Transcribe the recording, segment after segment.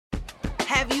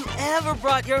ever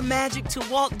brought your magic to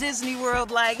Walt Disney World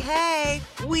like, hey,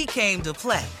 we came to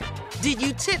play? Did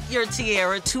you tip your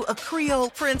tiara to a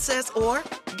Creole princess or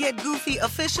get goofy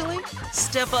officially?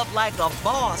 Step up like a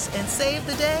boss and save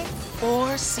the day?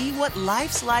 Or see what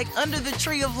life's like under the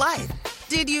tree of life?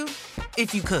 Did you?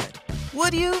 If you could.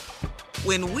 Would you?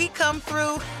 When we come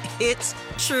through, it's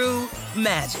true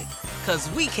magic.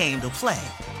 'Cause we came to play.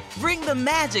 Bring the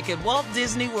magic at Walt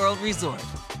Disney World Resort.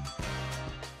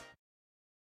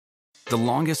 The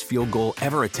longest field goal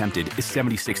ever attempted is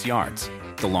 76 yards.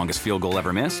 The longest field goal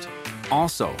ever missed?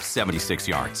 Also 76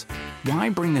 yards. Why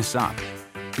bring this up?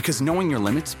 Because knowing your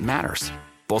limits matters,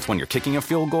 both when you're kicking a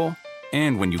field goal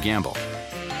and when you gamble.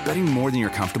 Betting more than you're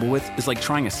comfortable with is like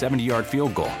trying a 70-yard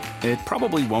field goal. It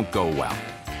probably won't go well.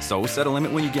 So set a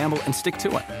limit when you gamble and stick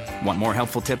to it. Want more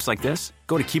helpful tips like this?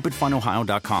 Go to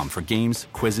keepitfunohio.com for games,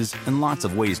 quizzes, and lots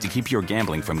of ways to keep your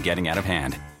gambling from getting out of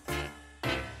hand.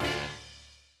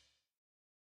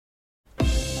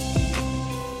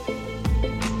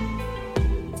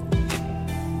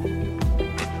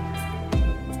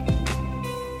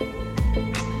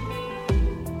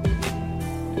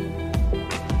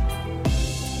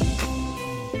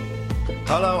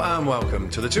 Hello and welcome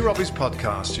to the Two Robbies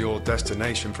podcast, your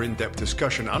destination for in-depth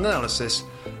discussion and analysis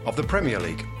of the Premier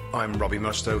League. I'm Robbie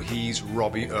Mustoe, he's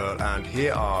Robbie Earle, and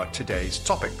here are today's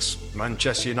topics.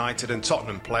 Manchester United and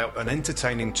Tottenham play out an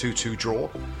entertaining 2-2 draw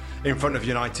in front of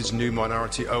United's new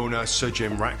minority owner, Sir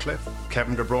Jim Ratcliffe.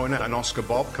 Kevin De Bruyne and Oscar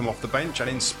Bob come off the bench and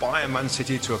inspire Man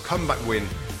City to a comeback win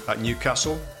at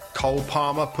Newcastle. Cole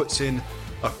Palmer puts in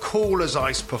a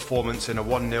cool-as-ice performance in a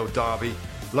 1-0 derby.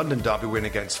 London derby win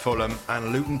against Fulham,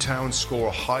 and Luton Town score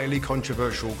a highly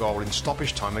controversial goal in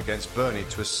stoppage time against Burnley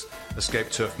to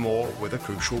escape Turf Moor with a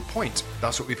crucial point.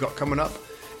 That's what we've got coming up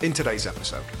in today's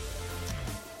episode.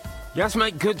 Yes,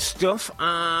 mate, good stuff.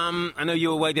 I know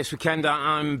you're away this weekend.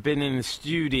 I've been in the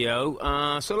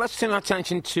studio. So let's turn our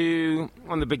attention to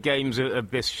one of the big games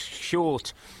of this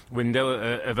short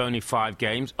window of only 5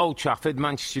 games. Old Trafford,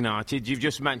 Manchester United. You've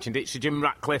just mentioned it. Sir Jim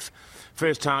Ratcliffe,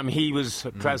 first time he was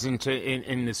present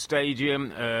in the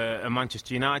stadium. A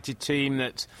Manchester United team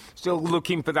that's still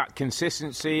looking for that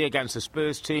consistency against the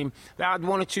Spurs team. They had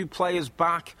 1 or 2 players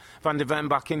back. Van de Ven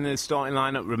back in the starting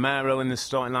lineup. Romero in the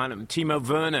starting lineup. And Timo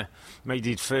Werner made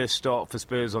his first start for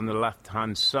Spurs on the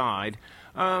left-hand side.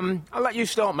 I'll let you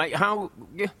start, mate.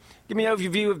 Give me an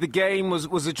overview of the game.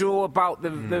 Was the draw about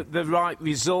the right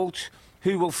result?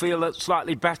 Who will feel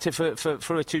slightly better for a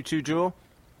 2-2 draw?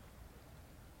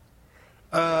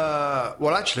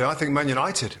 Well, actually, I think Man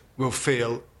United will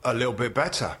feel a little bit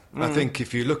better. I think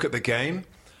if you look at the game,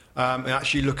 and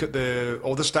actually look at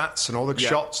all the stats and all the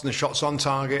shots and the shots on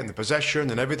target and the possession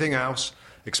and everything else,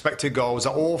 expected goals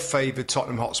are all favoured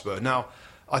Tottenham Hotspur. Now,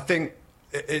 I think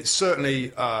it's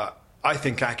certainly, I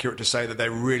think, accurate to say that they're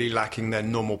really lacking their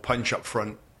normal punch up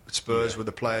front. Spurs with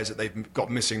the players that they've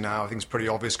got missing now. I think it's pretty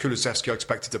obvious. Kulusevski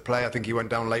expected to play. I think he went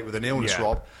down late with an illness,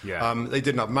 Rob. They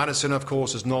didn't have Maddison, of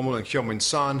course, as normal, and Heung-min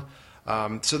Son.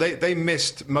 So they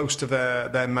missed most of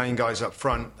their main guys up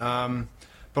front.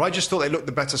 But I just thought they looked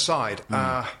the better side.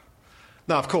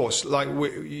 Now, of course, like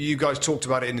you guys talked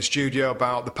about it in the studio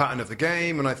about the pattern of the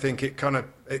game, and I think it kind of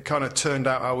turned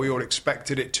out how we all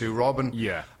expected it to, Rob. And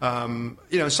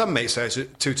some may say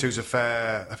 2-2 is a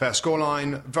fair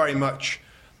scoreline. Very much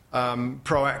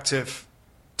proactive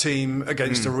team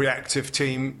against a reactive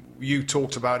team. You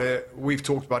talked about it. We've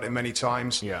talked about it many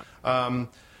times. I'll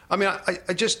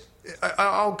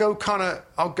go kind of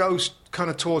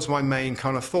towards my main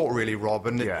kind of thought, really, Rob.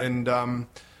 I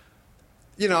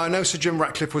know Sir Jim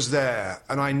Ratcliffe was there,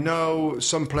 and I know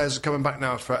some players are coming back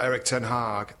now for Erik ten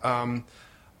Hag. I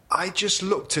just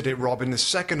looked at it, Rob, in the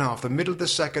second half, the middle of the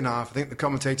second half. I think the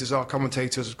commentators, of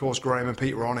course, Graham and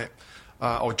Peter were on it,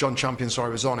 or John Champion,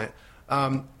 was on it,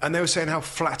 and they were saying how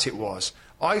flat it was.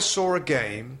 I saw a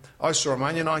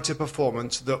Man United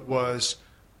performance that was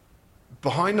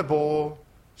behind the ball,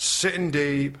 sitting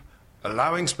deep,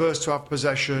 allowing Spurs to have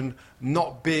possession,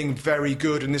 not being very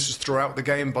good, and this is throughout the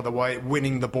game, by the way,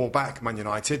 winning the ball back. Man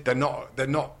United, they're not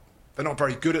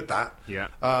very good at that.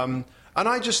 And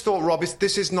I just thought, Rob,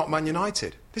 this is not Man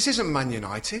United. This isn't Man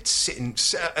United sitting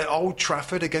at Old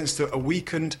Trafford against a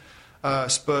weakened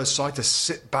Spurs side to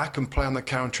sit back and play on the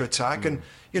counter attack. And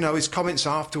his comments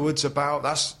afterwards about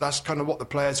that's kind of what the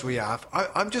players we have.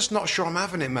 I'm just not sure I'm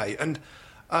having it, mate. And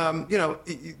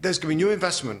there's going to be new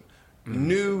investment.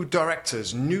 New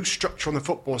directors, new structure on the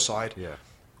football side.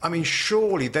 I mean,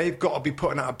 surely they've got to be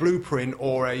putting out a blueprint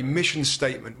or a mission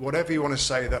statement, whatever you want to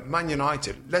say, that Man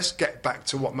United, let's get back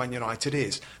to what Man United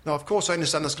is. Now, of course, I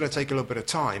understand that's going to take a little bit of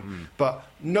time, but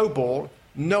no ball,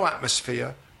 no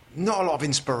atmosphere, not a lot of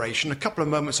inspiration. A couple of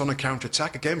moments on a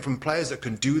counter-attack, again, from players that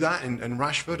can do that, and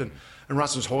Rashford and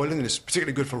Rasmus Højlund. And it's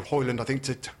particularly good for Højlund, I think,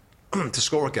 to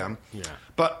score again. Yeah.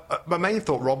 But my main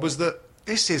thought, Rob, was that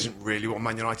this isn't really what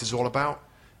Man United is all about.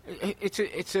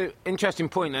 It's an interesting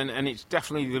point, and it's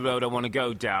definitely the road I want to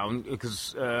go down,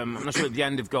 because I'm not sure at the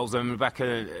end of Goals,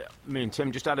 Rebecca, me and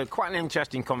Tim just had quite an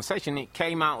interesting conversation. It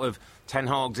came out of Ten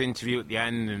Hag's interview at the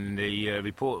end, and the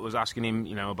reporter was asking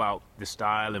him, about the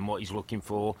style and what he's looking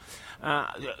for.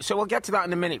 So we'll get to that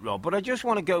in a minute, Rob, but I just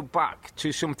want to go back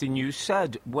to something you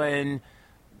said when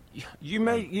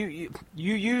you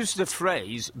used the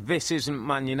phrase, "This isn't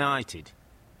Man United."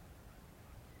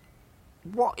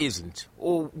 What isn't?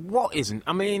 Or what isn't?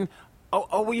 I mean,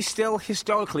 are we still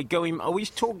historically going... Are we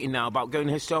talking now about going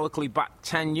historically back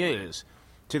 10 years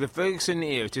to the Ferguson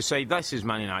era to say this is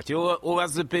Man United? Or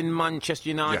has there been Manchester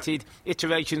United,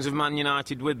 iterations of Man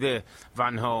United with the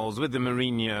Van Gaals, with the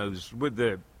Mourinhos, with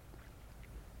the,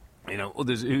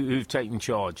 others who've taken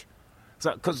charge?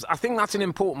 Because I think that's an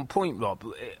important point, Rob.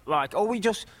 Like, are we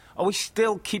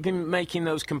still making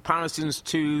those comparisons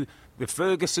to the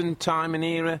Ferguson time and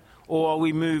era, or are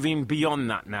we moving beyond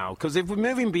that now? Because if we're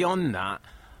moving beyond that,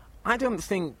 I don't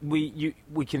think we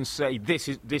can say this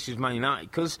is Man United.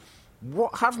 Because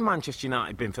what have Manchester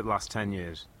United been for the last 10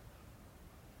 years?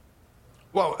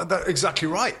 Well, that's exactly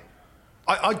right.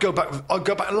 I'd go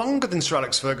back longer than Sir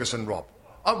Alex Ferguson, Rob.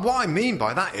 What I mean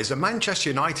by that is that Manchester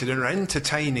United are an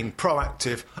entertaining,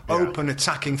 proactive, open,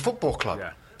 attacking football club.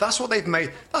 Yeah. That's what they've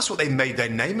made. That's what they made their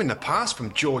name in the past,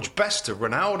 from George Best to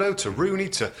Ronaldo to Rooney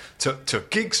to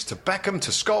Giggs to Beckham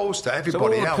to Scholes to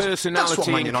everybody else. So all the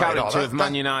personality and character of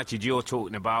Man United you're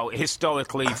talking about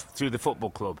historically through the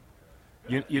football club.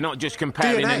 You're not just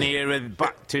comparing an era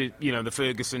back to the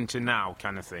Ferguson to now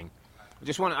kind of thing. I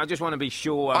just want to be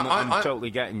sure I'm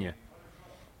totally getting you.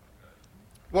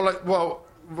 Well,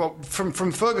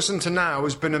 from Ferguson to now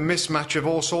has been a mismatch of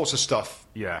all sorts of stuff.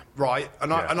 Yeah. Right.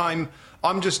 And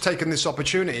I'm just taking this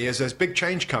opportunity as there's big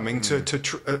change coming for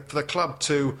the club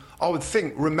to, I would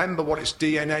think, remember what its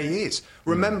DNA is.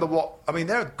 Remember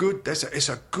they're good.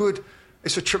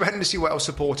 It's a tremendously well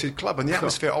supported club, and the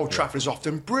atmosphere at Old Trafford is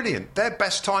often brilliant. Their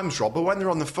best times, Rob, are when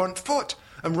they're on the front foot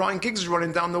and Ryan Giggs is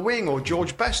running down the wing, or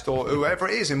George Best, or whoever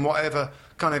it is in whatever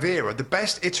kind of era. The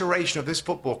best iteration of this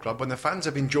football club, when the fans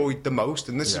have enjoyed the most,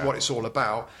 and this is what it's all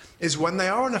about, is when they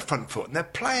are on the front foot and they're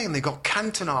playing. They've got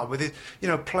Cantona with it,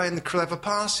 playing the clever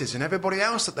passes, and everybody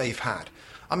else that they've had.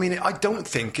 I mean, I don't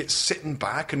think it's sitting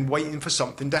back and waiting for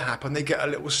something to happen. They get a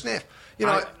little sniff.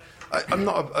 I'm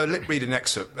not a lip-reading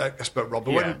expert, Rob,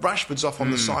 but when Rashford's off on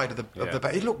the side of the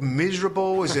back, he looked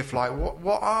miserable, as if like,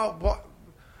 what?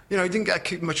 He didn't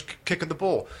get much kick at the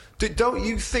ball. Don't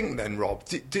you think then, Rob?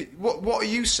 What are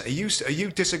you saying? Are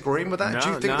you disagreeing with that? Do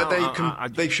you think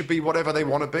that they should be whatever they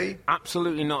want to be?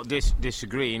 Absolutely not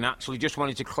disagreeing. Actually, just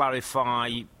wanted to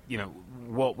clarify,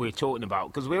 what we're talking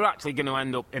about, because we're actually going to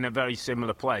end up in a very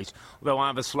similar place. Although I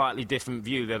have a slightly different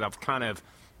view that I've kind of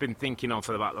been thinking on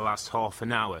for about the last half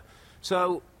an hour.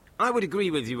 So I would agree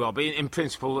with you, Rob, in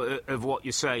principle of what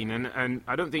you're saying, and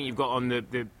I don't think you've got on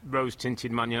the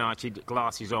rose-tinted Man United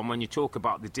glasses on when you talk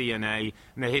about the DNA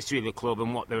and the history of the club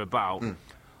and what they're about.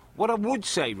 What I would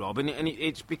say, Rob, and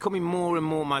it's becoming more and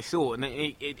more my thought, and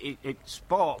it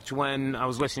sparked when I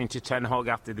was listening to Ten Hag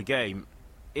after the game,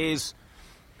 is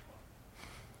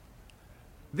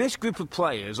this group of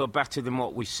players are better than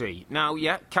what we see. Now,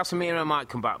 Casemiro might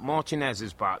come back. Martinez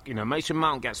is back. Mason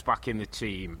Mount gets back in the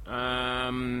team.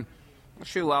 I'm not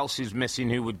sure who else is missing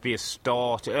who would be a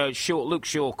start. Luke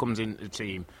Shaw comes into the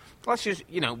team. Let's just,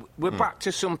 we're back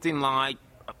to something like,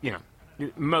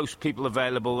 most people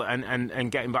available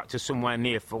and getting back to somewhere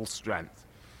near full strength.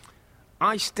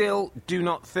 I still do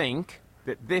not think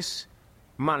that this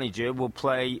manager will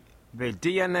play the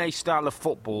DNA style of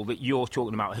football that you're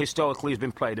talking about historically has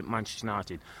been played at Manchester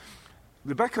United.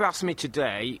 Rebecca asked me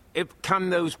today, can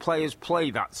those players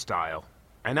play that style?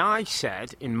 And I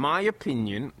said, in my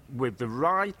opinion, with the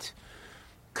right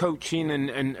coaching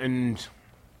and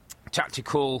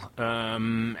tactical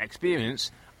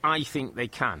experience, I think they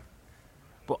can.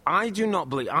 But I do not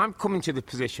believe... I'm coming to the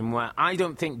position where I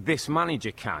don't think this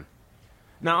manager can.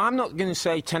 Now, I'm not going to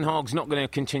say Ten Hag's not going to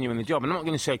continue in the job. I'm not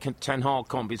going to say Ten Hag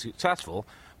can't be successful.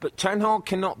 But Ten Hag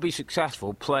cannot be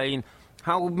successful playing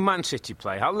how Man City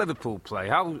play, how Liverpool play,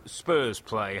 how Spurs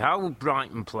play, how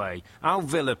Brighton play, how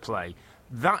Villa play.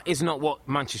 That is not what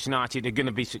Manchester United are going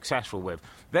to be successful with.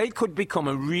 They could become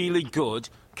a really good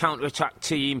counter-attack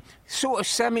team, sort of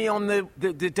semi on the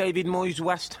David Moyes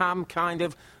West Ham kind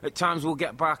of. At times we'll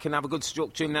get back and have a good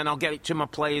structure, and then I'll get it to my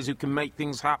players who can make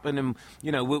things happen, and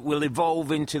we'll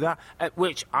evolve into that.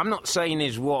 Which I'm not saying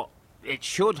is what it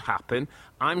should happen.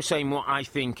 I'm saying what I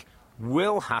think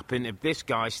will happen if this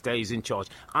guy stays in charge.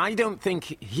 I don't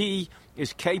think he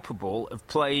is capable of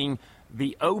playing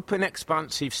the open,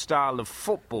 expansive style of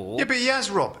football. Yeah, but he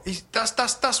has, Rob.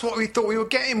 That's what we thought we were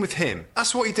getting with him.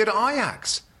 That's what he did at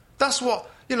Ajax. That's what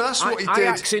he did.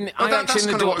 Ajax in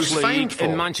the Dutch League for.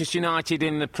 and Manchester United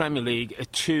in the Premier League are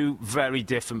two very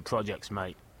different projects,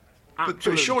 mate. But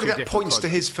surely that points to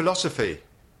his philosophy.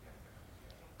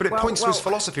 But it points to his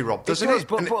philosophy, Rob, doesn't it?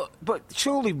 But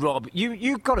surely, Rob,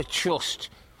 you've got to trust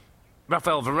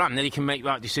Rafael Varane that he can make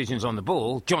right decisions on the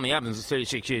ball. Johnny Evans is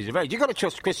 36 years of age. You've got to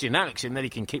trust Christian Eriksen that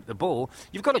he can keep the ball.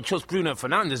 You've got to trust Bruno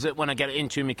Fernandes that when I get it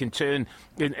into him, he can turn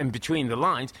in between the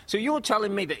lines. So you're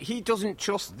telling me that he doesn't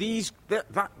trust this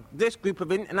group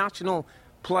of international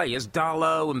players,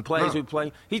 Darlow and players who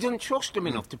play, he doesn't trust them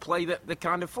enough to play the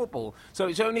kind of football. So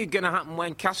it's only going to happen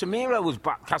when Casemiro was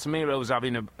back. Casemiro was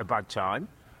having a bad time.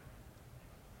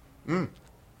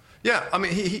 Yeah, I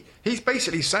mean, he's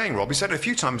basically saying, Rob, he said it a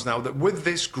few times now, that with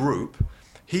this group,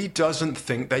 he doesn't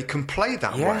think they can play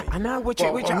that way. Yeah, I know.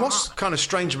 What's kind of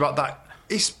strange about that?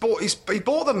 He bought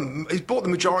the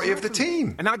majority of the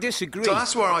team. And I disagree. So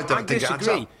that's where I don't think it adds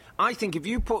up. I think if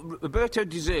you put Roberto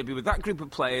De Zerbi with that group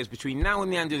of players between now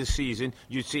and the end of the season,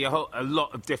 you'd see a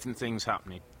lot of different things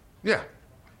happening. Yeah.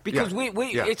 Because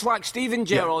it's like Steven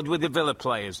Gerrard with the Villa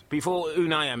players before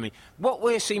Unai Emery. What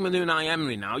we're seeing with Unai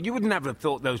Emery now, you would never have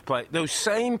thought those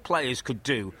same players could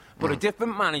do, but a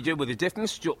different manager with a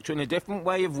different structure and a different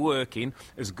way of working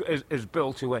has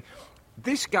built away.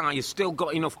 This guy has still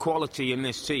got enough quality in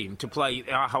this team to play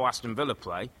how Aston Villa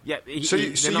play. So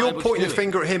you're pointing a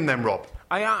finger at him then, Rob?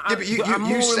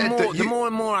 The more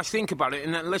and more I think about it,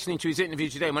 and then listening to his interview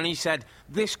today, when he said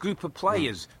this group of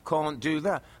players can't do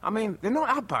that. I mean, they're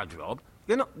not that bad, Rob.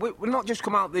 They're not. We're not just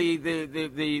come out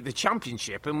the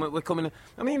championship, and we're coming.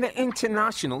 I mean, they're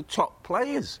international top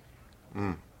players.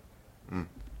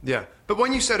 Yeah, but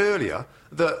when you said earlier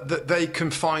that they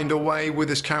can find a way with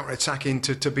this counter-attacking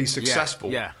to be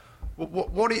successful. Yeah.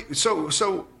 What do you, so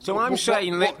I'm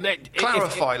saying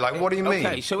clarify. What do you mean?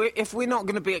 Okay, so if we're not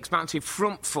going to be expansive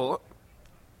front foot,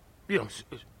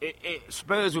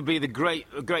 Spurs would be a great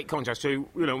contrast. So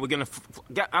we're going to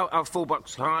get our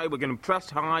fullbacks high, we're going to press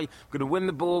high, we're going to win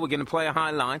the ball, we're going to play a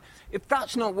high line. If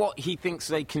that's not what he thinks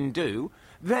they can do,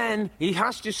 then he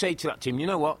has to say to that team, you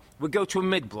know what? We'll go to a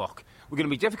mid-block. We're going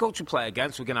to be difficult to play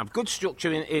against. We're going to have good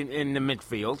structure in the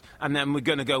midfield. And then we're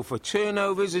going to go for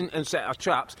turnovers and set our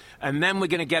traps. And then we're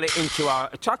going to get it into our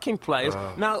attacking players.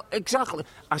 Now, exactly.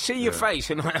 I see your face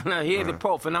and I hear the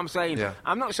puff. And I'm saying,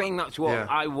 I'm not saying that's what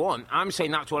I want. I'm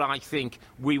saying that's what I think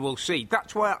we will see.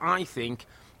 That's where I think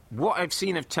what I've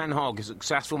seen of Ten Hag, a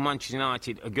successful Manchester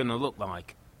United, are going to look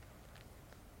like.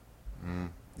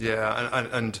 Yeah,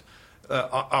 and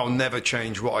I'll never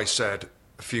change what I said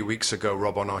a few weeks ago,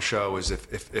 Rob, on our show, is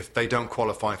if they don't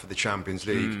qualify for the Champions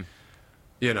League,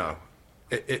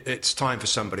 it's time for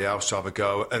somebody else to have a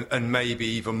go, and maybe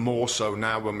even more so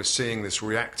now when we're seeing this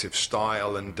reactive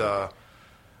style, and I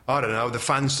don't know, the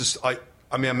fans just, I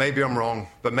mean, maybe I'm wrong,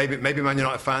 but maybe Man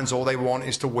United fans, all they want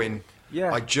is to win.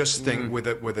 Yeah. I just think with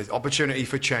an opportunity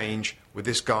for change, with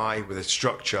this guy, with a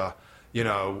structure,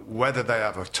 whether they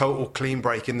have a total clean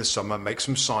break in the summer, make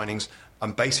some signings,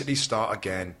 and basically start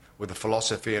again with a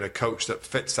philosophy and a coach that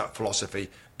fits that philosophy,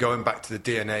 going back to the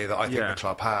DNA that I think the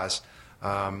club has.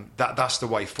 That's the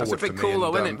way forward for me. That's a big call,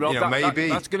 though, isn't it, Rob? Maybe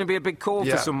that's going to be a big call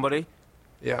for somebody.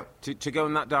 Yeah. To go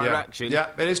in that direction. Yeah,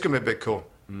 it is going to be a big call.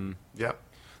 Yeah.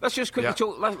 Let's just quickly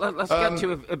talk. Let's get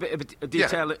to a bit of a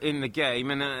detail in the game,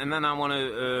 and then I want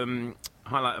to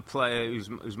highlight a player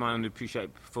who's my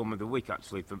underappreciated performer of the week,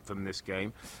 actually, from this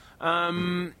game.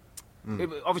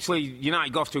 Obviously,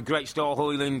 United got off to a great start.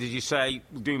 Højlund, as you say,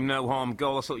 do him no harm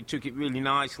goal. I thought he took it really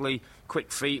nicely.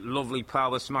 Quick feet, lovely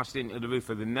power, smashed into the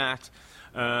roof of the net.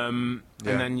 And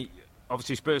then,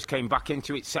 obviously, Spurs came back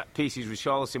into it. Set pieces with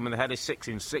Richarlison with a header,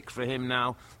 6-6 for him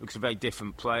now. Looks a very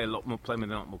different player, a lot more playing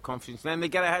with a lot more confidence. Then they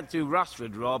get ahead to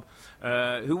Rashford, Rob,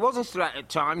 who was a threat at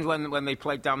times when they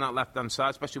played down that left-hand side,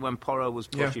 especially when Porro was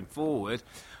pushing forward.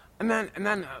 And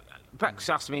then Bex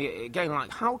asked me again,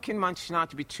 how can Manchester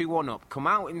United be 2-1 up, come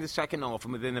out in the second half,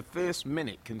 and within the first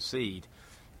minute concede?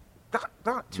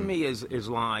 That to me is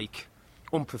like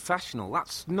unprofessional.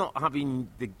 That's not having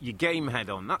your game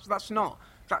head on. That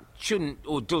shouldn't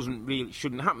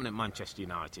happen at Manchester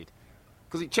United.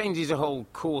 because it changes the whole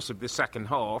course of the second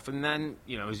half. And then,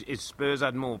 as Spurs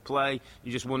had more play,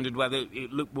 you just wondered whether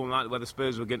it looked more like whether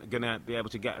Spurs were going to be able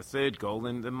to get a third goal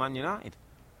than Man United.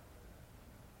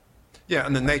 Yeah,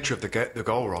 and the nature of the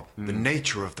goal, Rob. The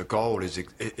nature of the goal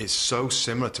is so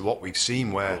similar to what we've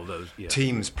seen, where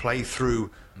teams play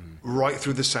through, right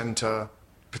through the centre,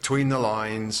 between the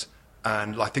lines.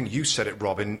 And I think you said it,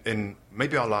 Rob, in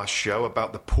maybe our last show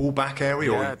about the pullback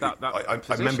area. Yeah, I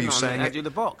remember you saying on the edge of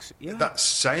the box. Yeah. That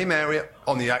same area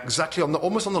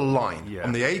almost on the line,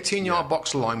 on the 18-yard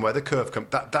box line where the curve comes.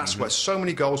 That's where so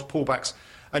many goals, pullbacks,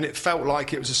 and it felt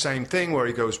like it was the same thing where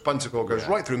he goes, Bunter goes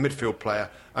right through a midfield player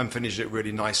and finishes it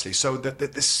really nicely. So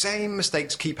the same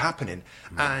mistakes keep happening,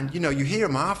 and you hear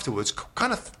him afterwards,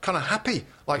 kind of happy,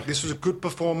 like this was a good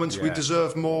performance. We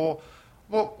deserve more.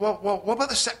 What about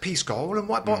the set-piece goal, and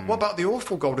what about the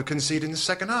awful goal to concede in the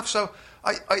second half? So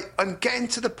I'm getting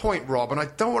to the point, Rob, and I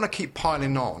don't want to keep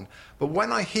piling on, but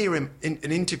when I hear him in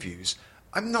interviews,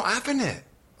 I'm not having it.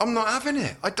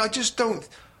 I just don't...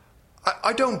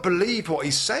 I don't believe what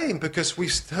he's saying, because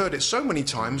we've heard it so many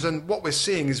times, and what we're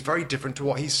seeing is very different to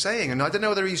what he's saying. And I don't know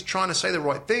whether he's trying to say the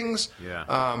right things.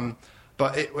 Yeah.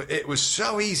 But it was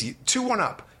so easy. 2-1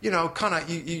 up, kind of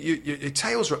your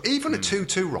tails up. Even a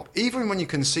 2-2, Rob. Even when you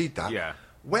concede that. Yeah.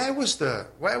 Where was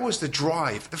the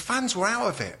drive? The fans were out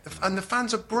of it, and the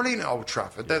fans are brilliant at Old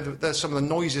Trafford. They're some of the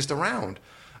noisiest around,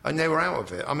 and they were out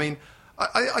of it. I mean,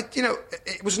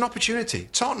 it was an opportunity.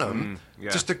 Tottenham,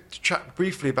 just to chat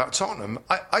briefly about Tottenham,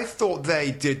 I thought they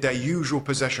did their usual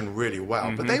possession really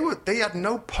well, but they had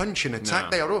no punch in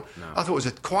attack. I thought it was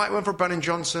a quiet one for Brennan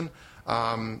Johnson.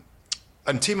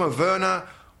 And Timo Werner,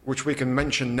 which we can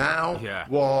mention now,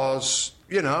 was,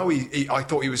 I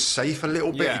thought he was safe a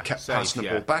little bit. He kept passing the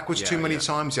ball backwards too many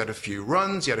times. He had a few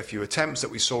runs. He had a few attempts that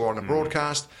we saw on the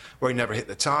broadcast where he never hit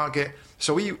the target.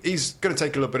 So he's going to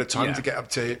take a little bit of time to get up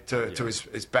to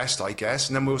his best, I guess.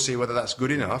 And then we'll see whether that's good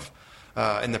enough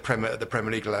at the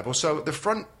Premier League level. So the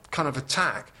front kind of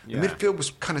attack, the midfield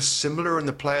was kind of similar in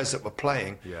the players that were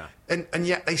playing. Yeah. And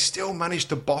yet they still managed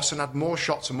to boss and had more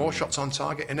shots and more shots on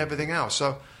target and everything else.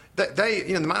 So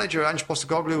the manager, Ange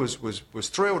Postecoglou, was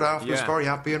thrilled after, was very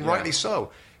happy, and rightly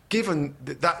so. Given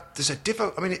that there's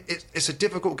it's a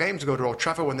difficult game to go to Old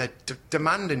Trafford when they're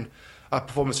demanding a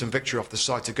performance and victory off the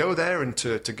side. To go there and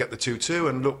to get the 2-2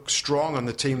 and look strong on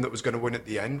the team that was going to win at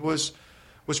the end was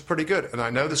pretty good. And I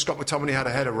know that Scott McTominay had a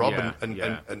header, Rob, and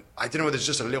I don't know whether it's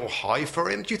just a little high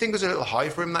for him. Do you think there's a little high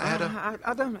for him, that header?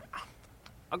 I don't.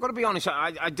 I've got to be honest,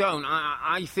 I don't.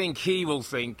 I think he will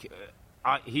think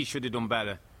he should have done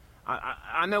better.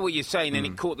 I know what you're saying, and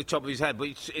it caught the top of his head, but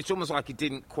it's almost like he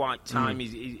didn't quite time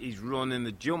his run and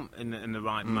the jump in the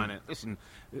right manner. Listen,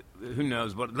 who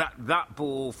knows? But that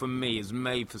ball, for me, is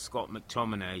made for Scott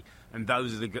McTominay, and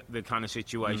those are the kind of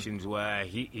situations where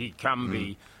he can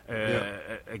be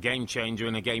a game changer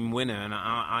and a game winner, and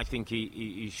I think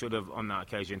he should have on that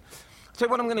occasion. So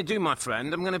what I'm going to do, my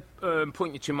friend, I'm going to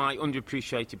point you to my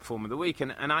underappreciated performer of the week,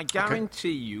 and I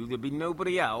guarantee you there'll be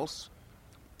nobody else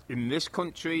in this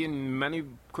country and many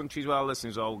countries where our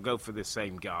listeners all go for the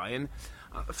same guy. And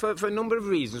for a number of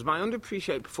reasons, my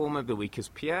underappreciated performer of the week is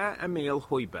Pierre-Emile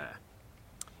Højbjerg.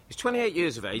 He's 28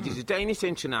 years of age. He's a Danish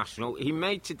international. He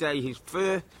made today his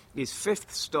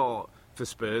fifth start for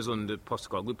Spurs under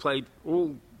Postecoglou. We played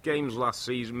all games last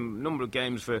season, number of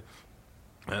games for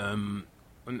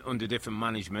under different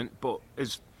management, but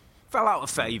fell out of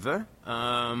favour.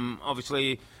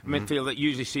 Obviously, midfield that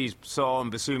usually sees Saul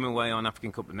and Basuma away on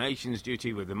African Cup of Nations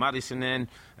duty with the Maddison in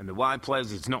and the wide players.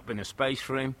 There's not been a space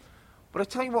for him. But I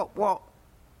tell you what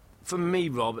for me,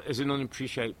 Rob, is an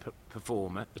unappreciated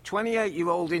performer, a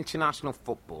 28-year-old international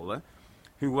footballer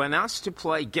who, when asked to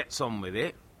play, gets on with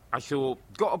it. I thought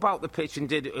got about the pitch and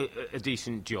did a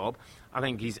decent job. I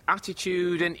think his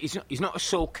attitude, and he's not a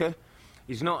sulker.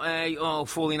 He's not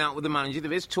falling out with the manager.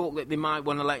 There is talk that they might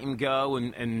want to let him go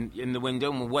and in the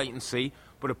window, and we'll wait and see.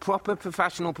 But a proper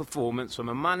professional performance from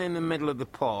a man in the middle of the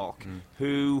park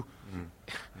who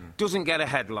doesn't get a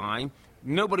headline.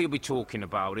 Nobody will be talking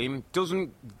about him.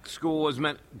 Doesn't score as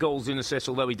many goals and assists,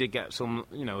 although he did get some,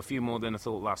 a few more than I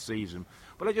thought last season.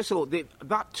 But I just thought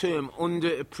that term,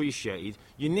 underappreciated,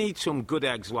 you need some good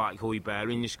eggs like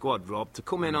Højbjerg in your squad, Rob, to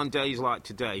come in on days like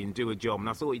today and do a job. And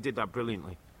I thought he did that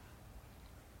brilliantly.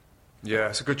 Yeah,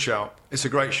 it's a good shout. It's a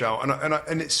great shout,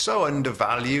 and it's so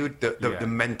undervalued, the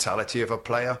mentality of a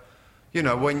player.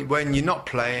 When you're not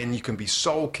playing, you can be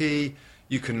sulky,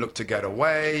 you can look to get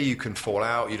away, you can fall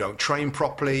out, you don't train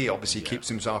properly. Obviously, he keeps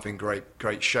himself in great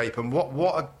shape. And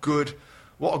what a good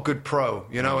pro,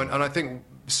 And I think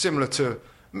similar to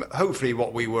hopefully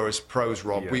what we were as pros,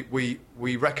 Rob, Yeah.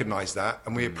 we recognise that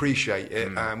and we appreciate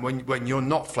it. And when you're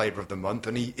not flavour of the month,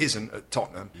 and he isn't at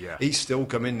Tottenham, he's still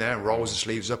come in there and rolls his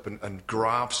sleeves up and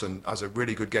grafts and has a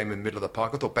really good game in the middle of the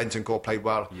park. I thought Bentancur played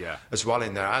well as well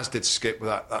in there, as did Skip with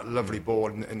that lovely ball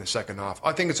in the second half.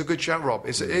 I think it's a good shout, Rob.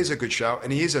 It is a good shout,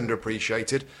 and he is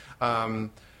underappreciated.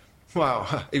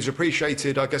 Well, he was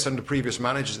appreciated, I guess, under previous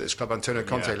managers at this club. Antonio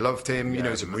Conte loved him. You know,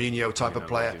 he's a Mourinho type of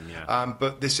player.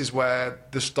 But this is where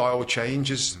the style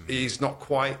changes. He's not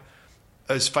quite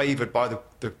as favoured by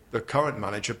the current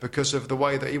manager because of the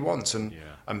way that he wants. And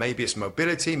maybe it's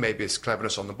mobility, maybe it's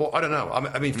cleverness on the ball. I don't know.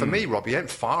 I mean, for me, Rob, he ain't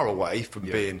far away from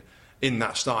being in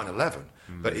that starting 11.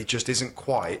 But he just isn't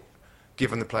quite,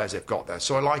 given the players they've got there.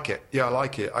 So I like it. Yeah, I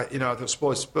like it. I thought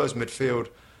Spurs midfield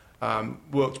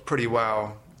worked pretty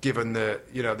well, given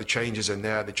the changes in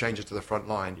there, the changes to the front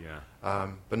line.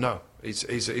 But no,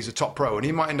 he's a top pro, and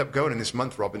he might end up going in this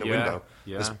month, Rob, in the window.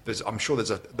 I'm sure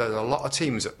there's a lot of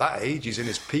teams at that age. He's in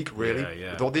his peak, really,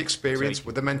 with all the experience,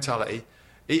 with the mentality.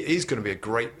 He's going to be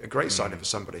a great signing for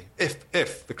somebody.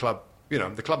 If the club,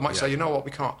 the club might say, you know what,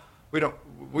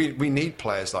 we need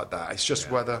players like that. It's just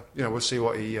whether we'll see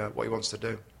what he wants to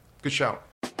do. Good shout.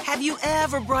 Have you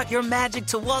ever brought your magic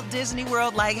to Walt Disney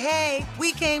World like, hey,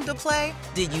 we came to play?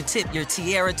 Did you tip your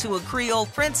tiara to a Creole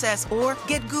princess or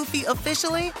get goofy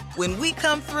officially? When we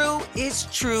come through, it's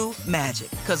true magic,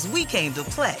 because we came to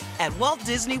play at Walt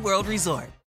Disney World Resort.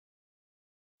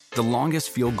 The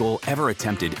longest field goal ever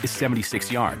attempted is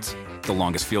 76 yards. The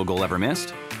longest field goal ever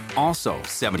missed? Also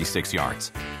 76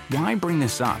 yards. Why bring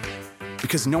this up?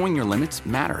 Because knowing your limits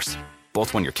matters,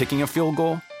 both when you're kicking a field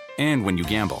goal and when you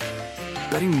gamble.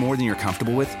 Betting more than you're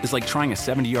comfortable with is like trying a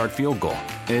 70-yard field goal.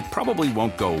 It probably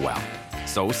won't go well.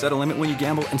 So set a limit when you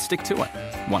gamble and stick to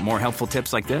it. Want more helpful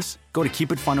tips like this? Go to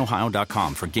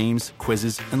keepitfunohio.com for games,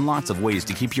 quizzes, and lots of ways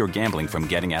to keep your gambling from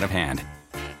getting out of hand.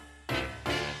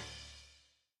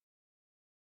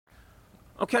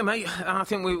 OK, mate, I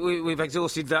think we've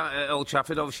exhausted that at Old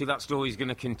Trafford. Obviously, that story is going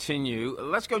to continue.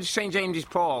 Let's go to St James's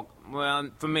Park. Well,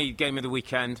 for me, game of the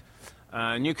weekend.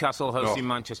 Newcastle hosting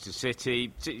Manchester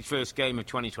City. City's first game of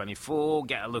 2024.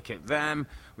 Get a look at them.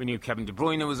 We knew Kevin De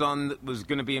Bruyne was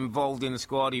going to be involved in the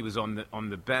squad. He was on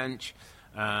the bench.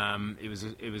 It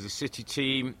was a City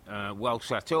team, well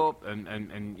set up,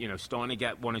 and starting to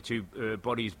get one or two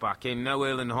bodies back in. No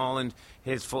Erling Haaland.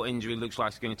 His foot injury looks like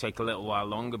it's going to take a little while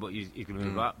longer, but he's going to be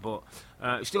back. But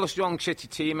still a strong City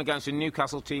team against a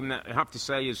Newcastle team that I have to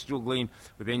say is struggling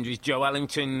with injuries. Joe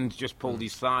Ellington just pulled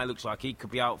his thigh. Looks like he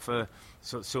could be out for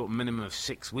sort of minimum of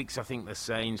 6 weeks, I think they're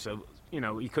saying. So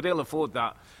he could ill afford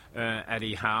that,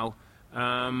 Eddie Howe.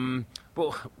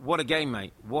 But what a game,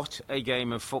 mate. What a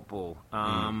game of football.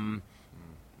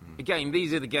 Again,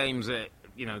 these are the games that,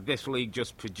 this league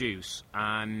just produce,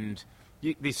 and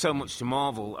there's so much to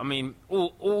marvel. I mean,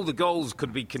 all the goals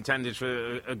could be contenders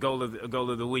for a goal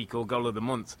of the week or goal of the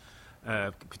month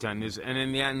contenders, and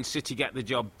in the end, City get the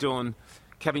job done.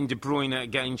 Kevin De Bruyne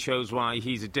again shows why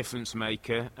he's a difference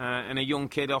maker, and a young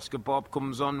kid, Oscar Bob,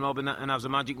 comes on, Robin, and has a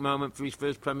magic moment for his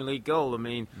first Premier League goal. I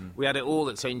mean, we had it all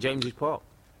at St James's Park.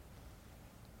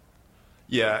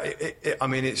 Yeah, I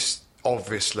mean, it's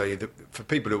obviously for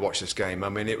people who watch this game. I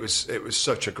mean, it was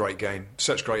such a great game,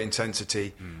 such great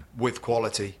intensity with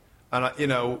quality, and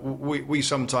we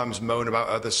sometimes moan about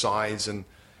other sides, and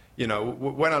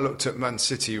when I looked at Man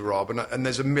City, Rob, and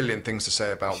there's a million things to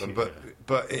say about them,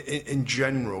 but in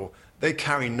general, they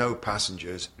carry no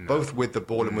passengers, both with the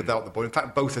ball and without the ball. In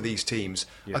fact, both of these teams,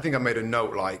 I think I made a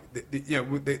note, like,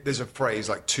 there's a phrase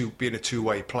like being a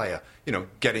two-way player,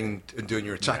 getting and doing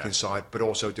your attacking side, but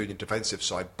also doing your defensive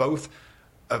side. Both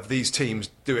of these teams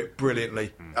do it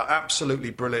brilliantly,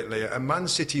 absolutely brilliantly. And Man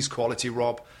City's quality,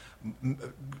 Rob,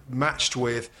 matched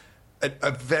with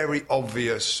a very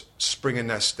obvious spring in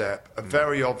their step, a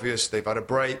very obvious, they've had a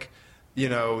break,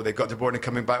 they've got De Bruyne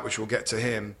coming back, which we'll get to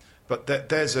him. But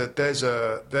there's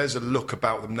a look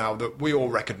about them now that we all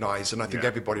recognise, and I think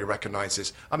everybody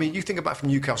recognises. I mean, you think about it from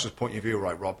Newcastle's point of view,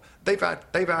 right, Rob? They've had.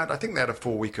 I think they had a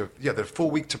full week to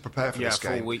prepare for this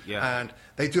game, full week, and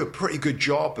they do a pretty good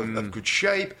job of good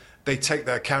shape. They take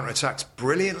their counter-attacks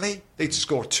brilliantly. They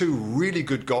score 2 really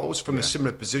good goals from a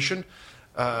similar position.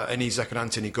 And Isak and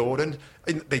Anthony Gordon.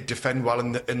 They defend well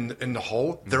in the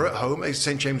hole. They're at home at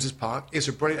St James's Park. It's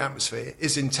a brilliant atmosphere.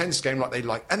 It's an intense game like they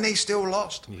like, and they still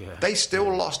lost. They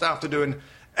still lost after doing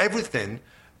everything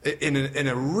in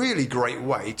a really great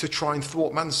way to try and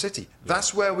thwart Man City.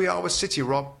 That's where we are with City,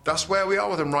 Rob. That's where we are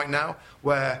with them right now.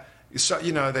 Where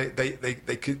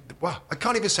they could. Well, I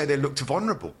can't even say they looked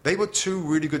vulnerable. They were 2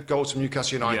 really good goals from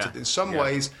Newcastle United. In some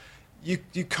ways,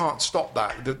 you can't stop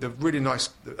that. The really nice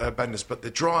benders, but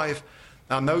the drive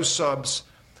and those subs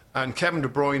and Kevin De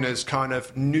Bruyne's kind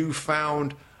of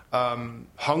newfound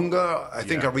hunger. I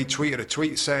think I retweeted a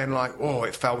tweet saying like, "Oh,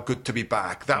 it felt good to be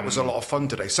back. That was a lot of fun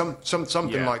today."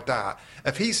 Something like that.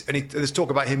 There's talk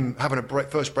about him having a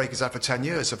first break is after 10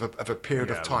 years of a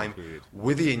period of time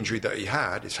with the injury that he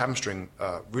had, his hamstring,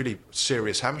 really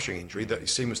serious hamstring injury that he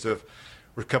seems to have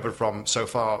recovered from so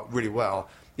far really well.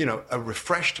 You know, a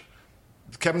refreshed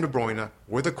Kevin De Bruyne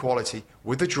with the quality,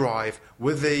 with the drive,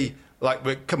 with the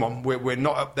we're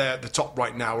not up there at the top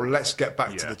right now. Let's get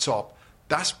back to the top.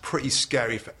 That's pretty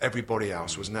scary for everybody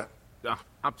else, wasn't it? Yeah,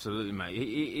 absolutely,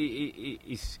 mate.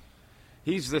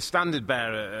 He's the standard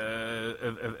bearer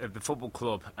of the football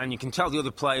club, and you can tell the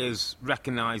other players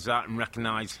recognise that and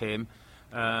recognise him.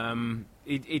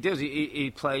 He does.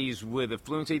 He plays with a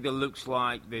fluency that looks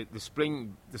like the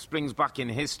spring's back in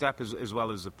his step as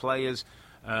well as the players.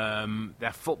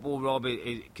 Their football, Rob,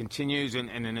 it continues, and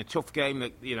in a tough game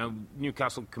that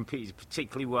Newcastle competed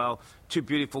particularly well. 2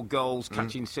 beautiful goals,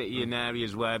 catching City in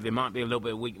areas where there might be a little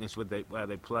bit of weakness where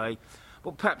they play.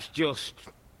 But Pep's just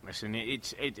listen.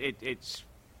 It's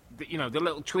the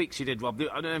little tweaks he did, Rob.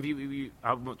 I don't know if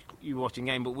how much you were watching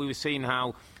the game, but we were seeing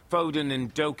how Foden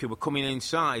and Doku were coming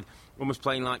inside, almost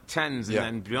playing like 10s, and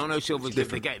then Bernardo Silva did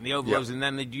they get in the overloads, and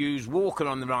then they'd use Walker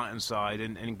on the right hand side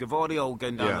and Gvardiol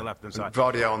going down the left hand side.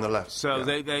 Gvardiol on the left. So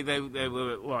they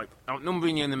were like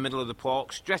outnumbering you in the middle of the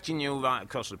park, stretching you right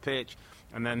across the pitch,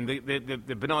 and then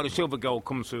the Bernardo Silva goal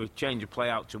comes through a change of play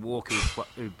out to Walker,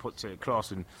 who puts it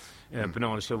across, and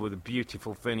Bernardo Silva with a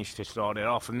beautiful finish to start it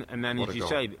off, and then as you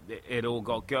say, it all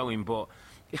got going. But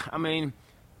I mean,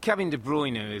 Kevin De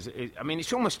Bruyne is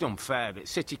it's almost unfair that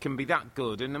City can be that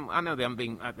good, and I know they haven't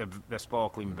been at their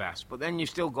sparkling best, but then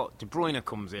you've still got De Bruyne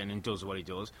comes in and does what he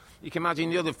does. You can imagine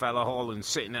the other fella, Haaland,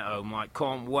 sitting at home, like,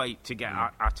 can't wait to get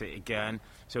at it again.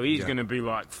 So he's going to be,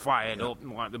 like, fired up,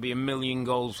 like, there'll be 1 million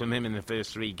goals from him in the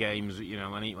first 3 games,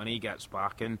 when he gets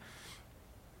back. And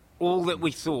all that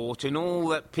we thought and all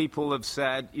that people have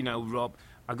said, Rob,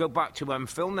 I go back to when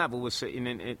Phil Neville was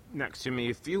sitting next to me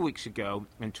a few weeks ago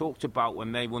and talked about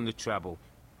when they won the treble.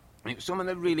 And it was something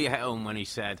that really hit home when he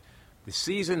said, the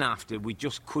season after, we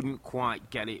just couldn't quite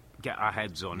get our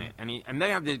heads on it. And they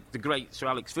had the great Sir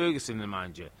Alex Ferguson, the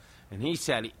manager, and he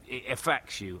said it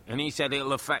affects you, and he said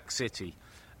it'll affect City,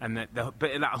 and that the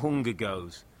bit of that hunger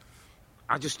goes.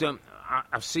 I just don't.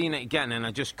 I've seen it again, and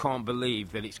I just can't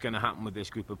believe that it's going to happen with this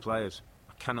group of players.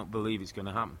 I cannot believe it's going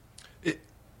to happen.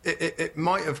 It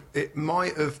might have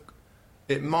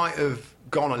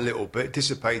gone a little bit,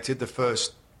 dissipated the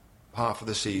first half of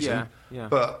the season. Yeah.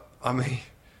 But I mean,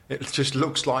 it just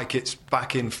looks like it's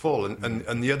back in full,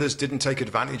 and the others didn't take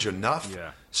advantage enough.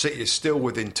 Yeah. City is still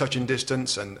within touching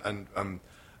distance, and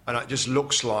it just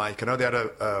looks like, I know they had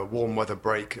a warm weather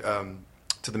break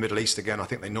to the Middle East again. I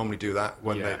think they normally do that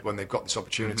when they've got this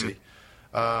opportunity,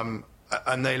 and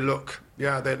they look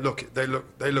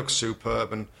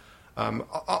superb. And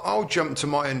I'll jump to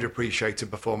my underappreciated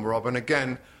performer, Rob. And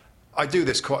again, I do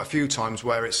this quite a few times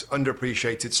where it's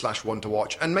underappreciated / one to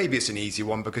watch, and maybe it's an easy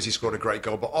one because he scored a great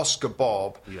goal. But Oscar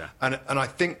Bob, and I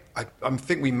think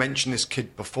we mentioned this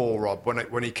kid before, Rob,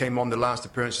 when he came on the last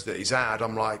appearances that he's had.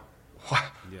 I'm like,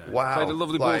 wow. Played a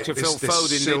lovely ball to Phil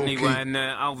Foden, didn't he, when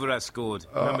Alvarez scored?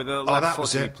 Remember the left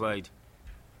foot he played?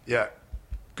 Yeah,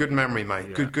 good memory, mate.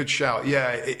 Yeah. Good shout.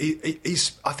 Yeah,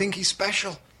 I think he's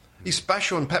special. He's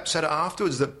special, and Pep said it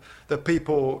afterwards that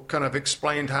people kind of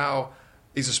explained how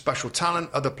he's a special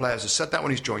talent. Other players have said that when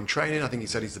he's joined training. I think he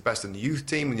said he's the best in the youth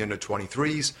team in the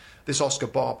under-23s. This Oscar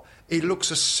Bob, he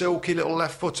looks a silky little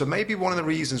left footer. Maybe one of the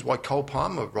reasons why Cole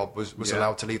Palmer, Rob, was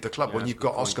allowed to leave the club. When you've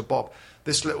got Oscar Bob,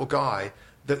 this little guy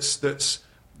that's.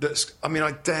 I mean,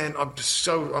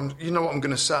 you know what I'm going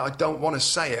to say. I don't want to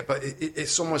say it, but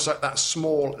it's almost like that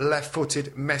small,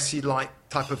 left-footed, Messi-like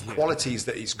type of qualities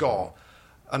that he's got.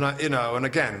 And and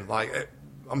again, like,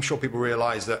 I'm sure people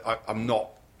realise that I'm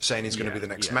not saying he's going to be the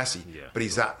next Messi, but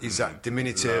he's that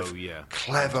diminutive,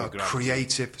 clever,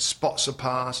 creative, spots a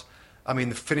pass. I mean,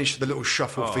 the finish, the little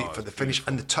shuffle feet for the finish,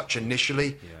 and the touch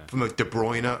initially from a De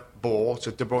Bruyne ball.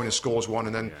 So De Bruyne scores one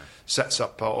and then sets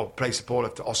up or plays the ball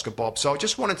up to Oscar Bob. So I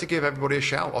just wanted to give everybody a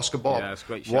shout. Oscar Bob, that's a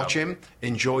great shout. Watch him,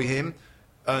 enjoy him.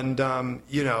 And,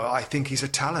 I think he's a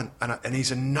talent. And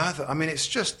he's another. I mean, it's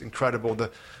just incredible,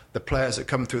 the players that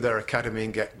come through their academy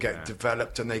and get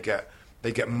developed, and they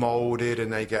get moulded,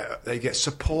 and they get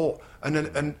support.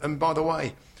 And by the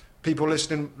way, people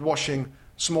listening, watching,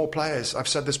 small players. I've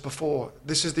said this before.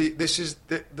 This is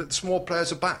the small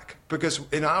players are back, because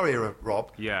in our era,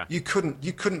 Rob, you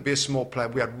couldn't be a small player.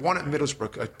 We had one at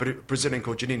Middlesbrough, a Brazilian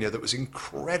called Juninho, that was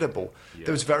incredible. Yeah.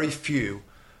 There was very few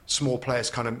small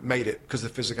players kind of made it because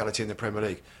of the physicality in the Premier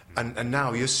League. And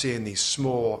now you're seeing these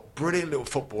small, brilliant little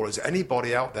footballers.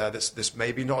 Anybody out there that's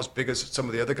maybe not as big as some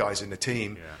of the other guys in the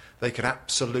team, they can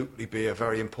absolutely be a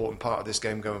very important part of this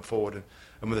game going forward.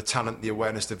 And with the talent, the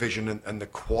awareness, the vision, and the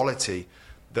quality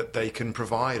that they can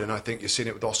provide. And I think you're seeing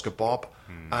it with Oscar Bob.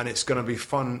 And it's going to be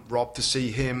fun, Rob, to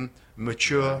see him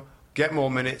mature, get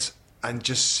more minutes, and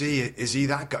just see, is he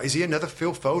that guy? Is he another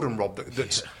Phil Foden, Rob,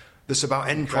 that's about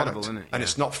end product? And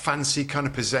it's not fancy kind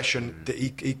of possession. That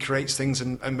he creates things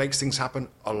and makes things happen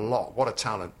a lot. What a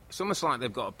talent. It's almost like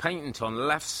they've got a patent on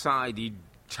left-sided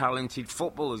talented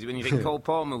footballers. When you think Cole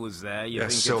Palmer was there, you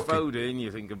think of Foden,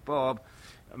 you think of Bob.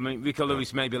 I mean, Rico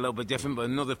Lewis may be a little bit different, but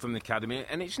another from the academy.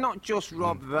 And it's not just,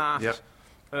 Rob, that,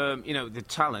 the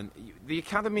talent. The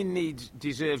academy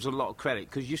deserves a lot of credit,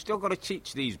 because you still got to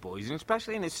teach these boys, and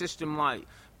especially in a system like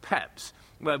Pep's,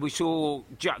 where we saw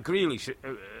Jack Grealish,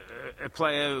 a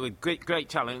player with great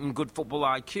talent and good football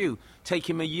IQ, take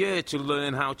him a year to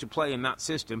learn how to play in that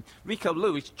system. Rico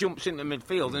Lewis jumps into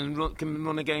midfield and can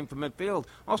run a game from midfield.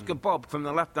 Oscar Bob from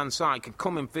the left-hand side can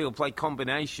come in field, play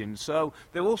combinations. So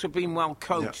they've also been well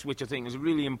coached, which I think is a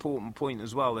really important point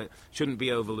as well that shouldn't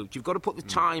be overlooked. You've got to put the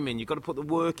time in, you've got to put the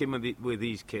work in with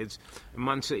these kids. And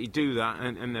Man City do that,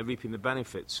 and they're reaping the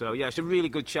benefits. So, yeah, it's a really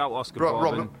good shout, Oscar Bob.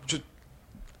 Rob,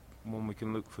 one we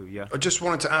can look through, I just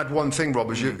wanted to add one thing, Rob,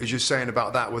 as you're saying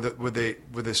about that with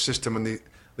the system and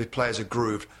the players are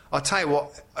grooved. I'll tell you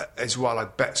what, as well, I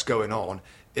bet's going on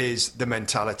is the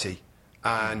mentality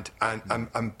and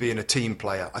being a team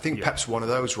player. I think Pep's one of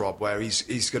those, Rob, where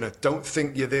he's going to, don't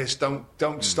think you're this,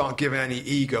 don't start giving any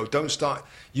ego,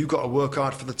 you got to work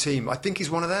hard for the team. I think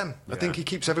he's one of them. I think he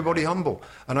keeps everybody humble,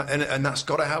 and that's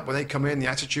got to help when they come in. The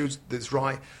attitude that's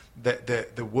right.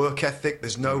 The work ethic,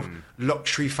 there's no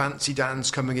luxury fancy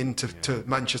dance coming into to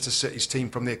Manchester City's team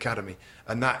from the academy,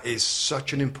 and that is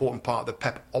such an important part that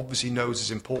Pep obviously knows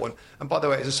is important. And by the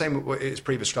way, it's the same with his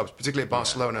previous clubs, particularly at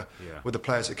Barcelona, with the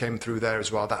players that came through there as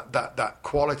well. That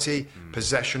quality,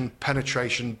 possession,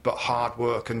 penetration, but hard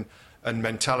work and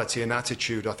mentality and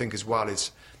attitude, I think as well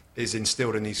is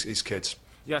instilled in these kids.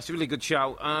 Yeah, it's a really good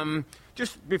shout.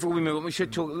 Just before we move on, we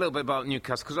should talk a little bit about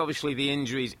Newcastle, because obviously the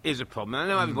injuries is a problem. I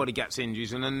know everybody gets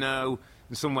injuries, and I know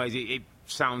in some ways it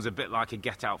sounds a bit like a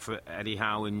get-out for Eddie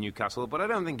Howe in Newcastle, but I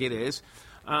don't think it is.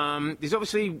 There's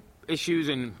obviously issues,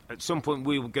 and at some point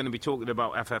we were going to be talking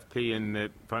about FFP and the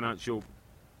financial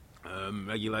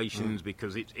regulations,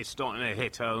 because it's starting to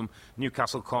hit home.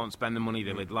 Newcastle can't spend the money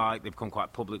they would like. They've come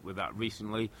quite public with that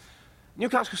recently.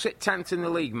 Newcastle sit 10th in the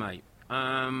league, mate.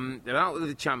 They're out of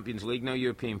the Champions League, no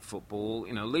European football.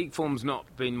 League form's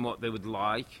not been what they would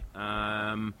like.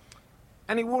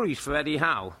 Any worries for Eddie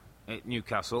Howe at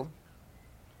Newcastle?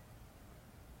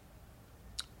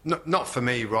 No, not for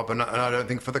me, Rob, and I don't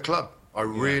think for the club. I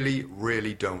really,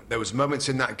 really don't. There was moments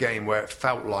in that game where it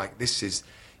felt like this is,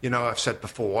 I've said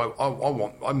before,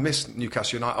 I miss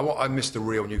Newcastle United. I miss the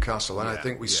real Newcastle, and I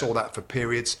think we saw that for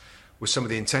periods. With some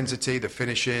of the intensity, the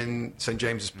finishing, St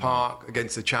James's Park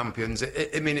against the champions.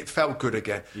 It felt good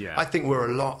again. Yeah. I think we're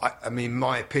a lot.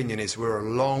 My opinion is we're a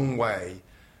long way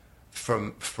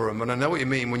from, and I know what you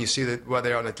mean when you see where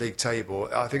they are on the league table.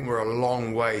 I think we're a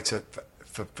long way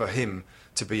for him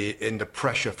to be in the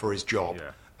pressure for his job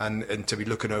and to be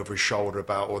looking over his shoulder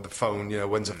or the phone.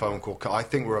 When's the phone call? I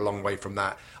think we're a long way from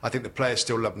that. I think the players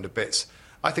still love him to bits.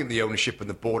 I think the ownership and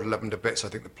the board love him to bits. I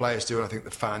think the players do, and I think the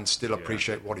fans still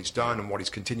appreciate what he's done and what he's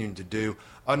continuing to do.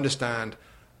 Understand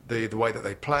the way that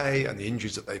they play and the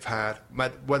injuries that they've had.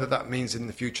 Whether that means in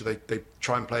the future they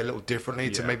try and play a little differently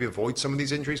to maybe avoid some of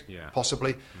these injuries,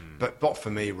 possibly. But not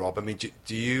for me, Rob.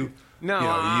 Do you? No,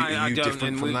 are you don't.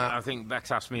 different from that? I think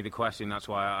Bex asked me the question. That's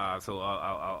why I thought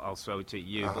I'll throw it to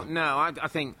you. But no, I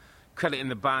think credit in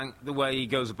the bank, the way he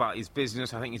goes about his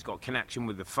business. I think he's got connection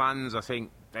with the fans. I think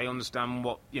they understand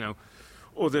what,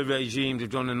 other regimes have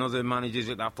done and other managers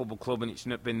at that football club, and it's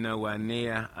been nowhere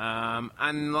near.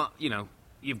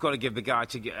 You've got to give the guy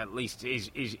to get at least his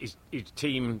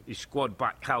team, his squad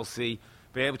back healthy,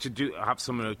 be able to have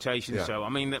some rotation. Yeah. So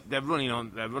they're running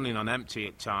on empty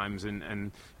at times,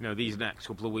 and these next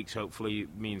couple of weeks hopefully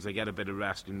means they get a bit of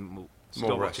rest and we'll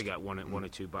still have to get one or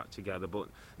two back together. But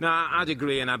no, I'd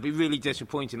agree, and I'd be really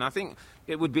disappointed. I think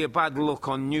it would be a bad look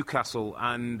on Newcastle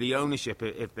and the ownership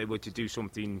if they were to do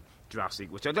something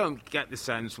drastic, which I don't get the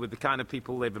sense with the kind of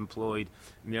people they've employed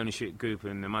in the ownership group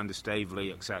and Amanda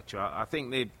Staveley, etc. I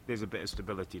think there's a bit of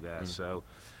stability there. So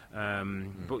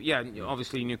But yeah,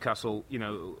 obviously Newcastle,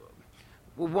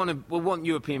 will want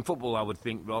European football, I would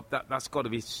think, Rob. That's got to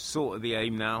be sort of the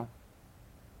aim now.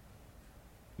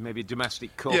 Maybe a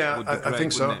domestic cup would be great, I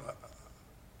think so. wouldn't it?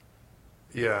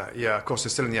 Yeah. Of course, they're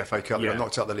still in the FA Cup. Yeah. They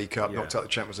knocked out the League Cup, knocked out the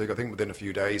Champions League. I think within a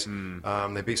few days.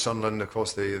 They beat Sunderland, of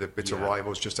course, the bitter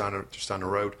rivals just down the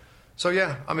road. So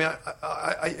yeah, I mean,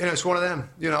 I it's one of them.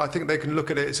 I think they can look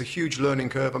at it. It's a huge learning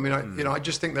curve. I mean, I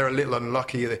just think they're a little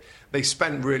unlucky. They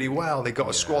spent really well. They got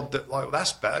a squad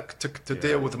that's better to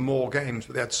deal with more games,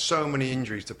 but they had so many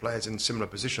injuries to players in similar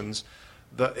positions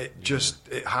that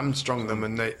it hamstrung them,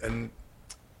 and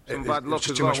some bad luck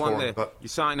as well, wasn't there? You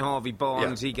sign Harvey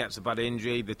Barnes, he gets a bad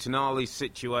injury. The Tonali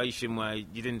situation where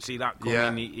you didn't see that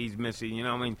coming, he's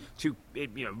missing. Two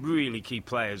really key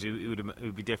players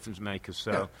who'd be difference makers.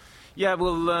 So. Yeah,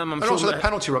 well, I'm and sure. Also the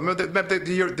penalty, remember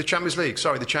the Champions League?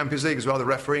 Sorry, the Champions League as well. The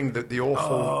refereeing the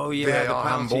awful VAR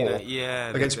handball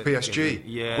against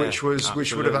PSG,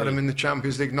 which would have had them in the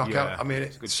Champions League knockout. I mean,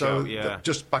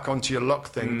 just back onto your luck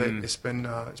thing. It's been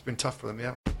tough for them.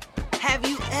 Yeah. Have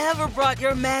you ever brought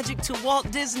your magic to Walt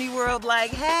Disney World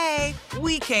like, hey,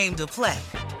 we came to play?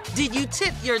 Did you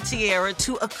tip your tiara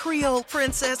to a Creole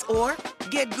princess or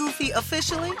get goofy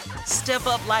officially? Step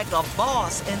up like a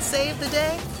boss and save the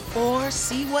day? Or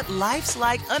see what life's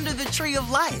like under the tree of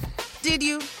life? Did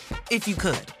you? If you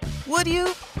could. Would you?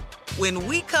 When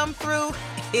we come through,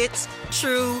 it's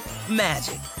true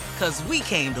magic. 'Cause we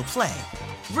came to play.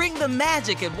 Bring the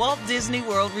magic at Walt Disney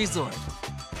World Resort.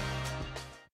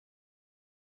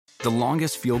 The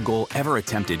longest field goal ever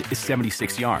attempted is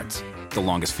 76 yards. The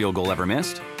longest field goal ever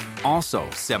missed? Also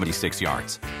 76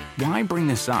 yards. Why bring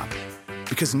this up?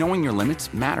 Because knowing your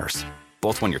limits matters,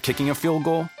 both when you're kicking a field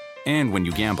goal and when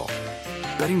you gamble.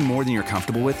 Betting more than you're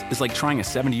comfortable with is like trying a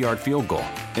 70-yard field goal.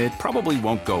 It probably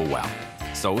won't go well.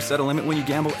 So set a limit when you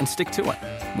gamble and stick to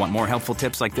it. Want more helpful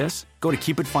tips like this? Go to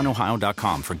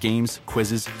keepitfunohio.com for games,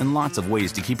 quizzes, and lots of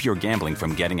ways to keep your gambling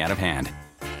from getting out of hand.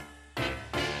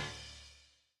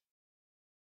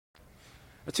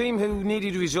 A team who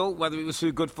needed a result, whether it was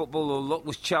through good football or luck,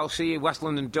 was Chelsea. West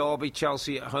London derby,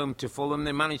 Chelsea at home to Fulham.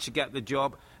 They managed to get the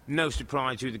job. No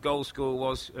surprise who the goal scorer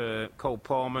was. Cole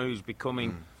Palmer, who's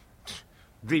becoming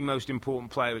the most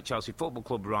important player at Chelsea Football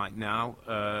Club right now.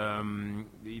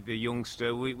 The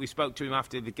youngster. We spoke to him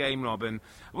after the game, Rob, and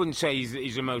I wouldn't say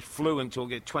he's the most fluent. He'll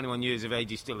get 21 years of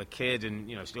age. He's still a kid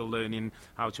and still learning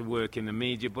how to work in the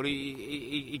media. But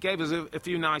he gave us a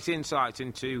few nice insights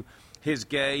into his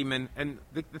game, and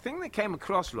the thing that came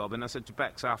across, Rob, and I said to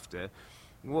Bex after,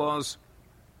 was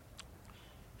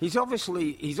he's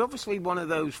obviously one of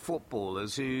those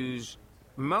footballers who's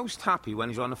most happy when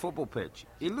he's on the football pitch.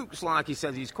 He looks like, he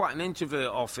says, he's quite an introvert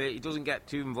off it. He doesn't get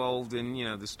too involved in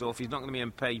the stuff. He's not going to be in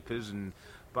papers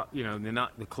but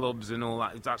the clubs and all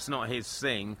that. That's not his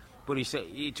thing. But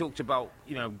he talked about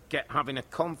having a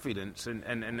confidence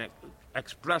and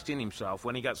expressing himself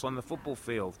when he gets on the football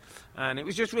field, and it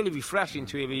was just really refreshing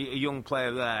to hear a young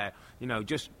player there.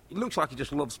 It looks like he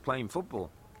just loves playing football.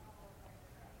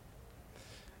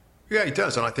 Yeah, he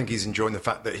does, and I think he's enjoying the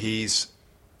fact that he's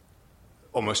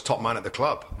almost top man at the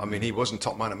club. I mean, he wasn't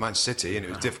top man at Man City, and it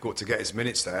was difficult to get his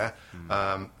minutes there.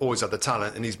 Always had the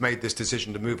talent, and he's made this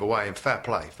decision to move away. And fair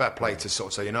play to sort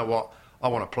of say, you know what, I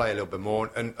want to play a little bit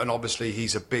more. And obviously,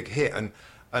 he's a big hit,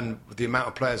 and the amount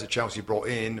of players that Chelsea brought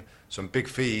in, some big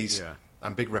fees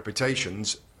and big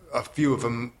reputations, a few of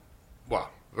them, well,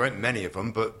 there ain't many of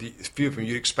them, but a few of them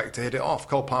you expect to hit it off.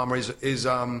 Cole Palmer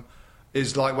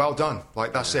is like, well done.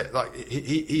 Like, that's it. Like,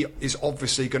 he is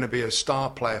obviously going to be a star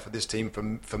player for this team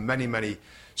for many, many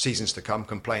seasons to come,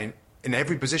 can play in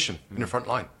every position in the front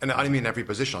line. And I mean every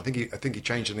position. I think he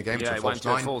changed in the game to a false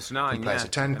nine. To a false nine. Can play as a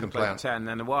 10, can play a 10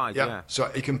 and a wide. Yeah.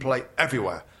 So he can play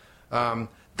everywhere.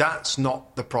 That's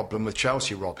not the problem with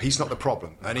Chelsea, Rob. He's not the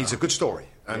problem, and he's a good story,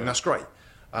 and that's great.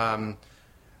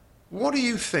 What do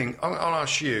you think? I'll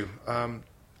ask you.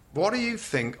 What do you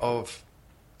think of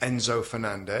Enzo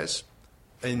Fernandez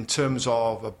in terms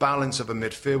of a balance of a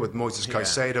midfield with Moises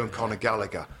Caicedo and Conor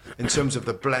Gallagher, in terms of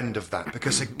the blend of that?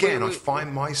 Because again, I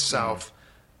find myself.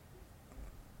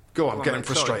 Go on, getting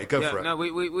frustrated. Go for it. No,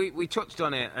 we touched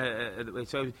on it.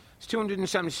 So it's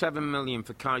 277 million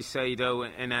for Caicedo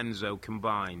and Enzo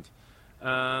combined.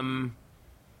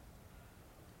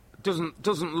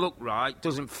 Doesn't look right.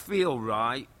 Doesn't feel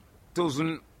right.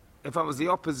 Doesn't. If I was the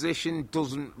opposition,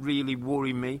 doesn't really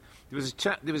worry me. There was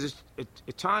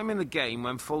a time in the game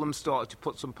when Fulham started to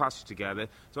put some passes together.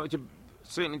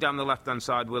 Certainly down the left-hand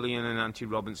side, Willian and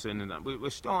Anthony Robinson, and that. We're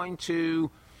starting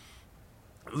to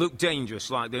look dangerous,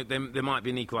 like there might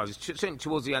be an equaliser, certainly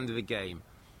towards the end of the game.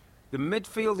 The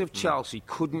midfield of Chelsea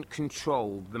couldn't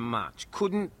control the match,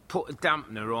 couldn't put a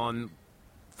dampener on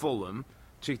Fulham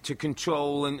to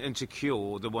control and to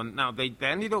cure the one. Now, they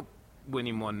ended up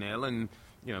winning 1-0 and,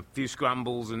 a few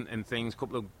scrambles and things, a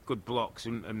couple of good blocks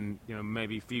and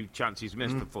maybe a few chances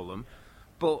missed for Fulham.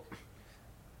 But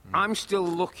I'm still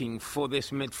looking for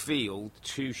this midfield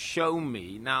to show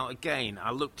me. Now, again,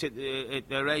 I looked at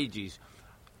their ages.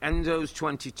 Enzo's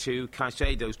 22,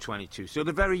 Caicedo's 22, so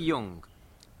they're very young.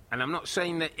 And I'm not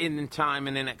saying that in time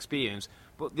and in experience,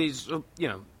 but there's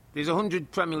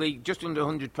 100 Premier League, just under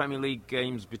 100 Premier League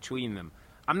games between them.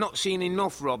 I'm not seeing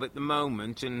enough, Rob, at the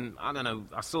moment, and I don't know.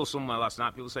 I saw somewhere last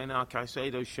night people saying,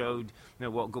 Caicedo showed,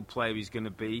 what good player he's going to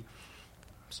be.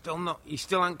 Still not. He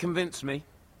still hasn't convinced me.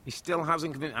 He still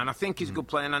hasn't convinced, and I think he's a good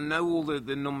player. And I know all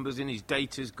the numbers in his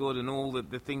data's good and all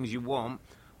the things you want.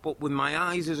 But with my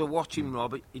eyes as I watch him,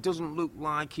 Rob, it doesn't look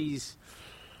like he's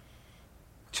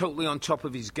totally on top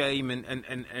of his game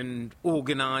and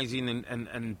organising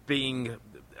and being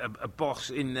a boss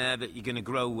in there that you're going to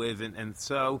grow with. And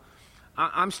so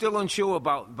I'm still unsure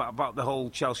about the whole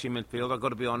Chelsea midfield, I've got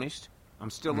to be honest. I'm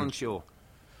still unsure.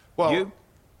 Well, you?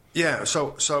 Yeah,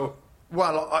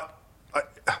 well,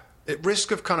 at risk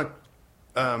of kind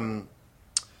of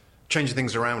changing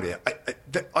things around here,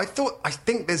 I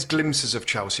think there's glimpses of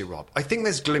Chelsea, Rob. I think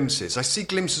there's glimpses. I see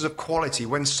glimpses of quality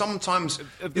when sometimes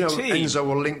Enzo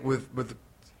will link with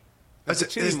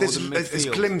there's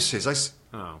glimpses.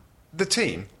 The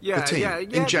team,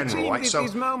 in general, right? So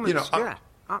these moments,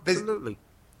 absolutely.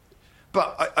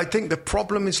 But I think the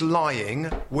problem is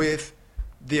lying with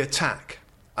the attack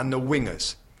and the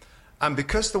wingers, and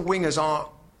because the wingers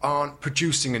aren't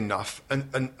producing enough,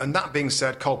 and that being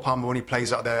said, Cole Palmer, when he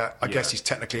plays out there, I guess he's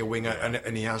technically a winger,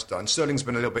 and he has done. Sterling's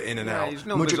been a little bit in and out.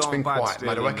 Mudrik's been quiet.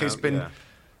 Madueke's been... Yeah.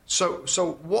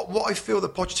 So what I feel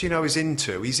that Pochettino is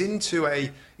into,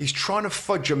 he's trying to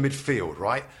fudge a midfield,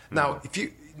 right? Now,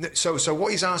 so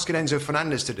what he's asking Enzo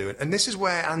Fernandez to do, and this is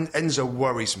where Enzo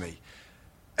worries me.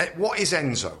 What is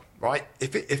Enzo, right?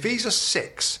 If he's a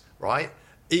 6, right,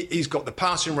 he's got the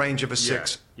passing range of a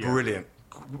 6, brilliant.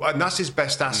 And that's his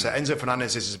best asset. Enzo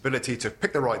Fernandez is his ability to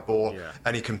pick the right ball,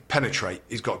 and he can penetrate.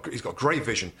 He's got great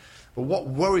vision. But what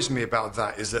worries me about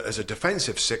that is that as a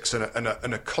defensive 6 and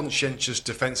a conscientious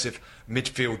defensive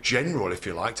midfield general, if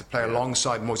you like, to play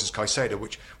alongside Moises Caicedo,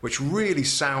 which really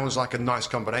sounds like a nice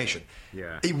combination.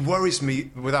 Yeah. He worries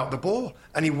me without the ball,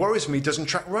 and he worries me he doesn't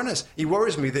track runners. He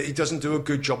worries me that he doesn't do a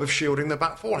good job of shielding the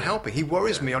back four and helping. He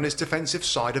worries me on his defensive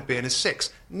side of being a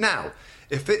 6. Now,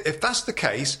 if that's the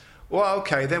case, well,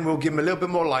 OK, then we'll give him a little bit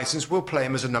more licence. We'll play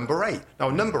him as a number 8. Now,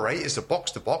 number 8 is a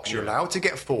box-to-box. You're allowed to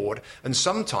get forward. And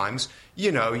sometimes,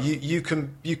 you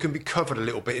can be covered a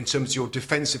little bit in terms of your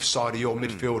defensive side of your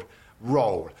midfield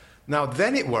role. Now,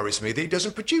 then it worries me that he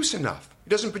doesn't produce enough. He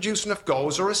doesn't produce enough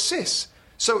goals or assists.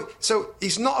 So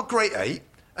he's not a great 8,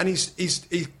 and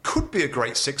he could be a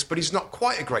great 6, but he's not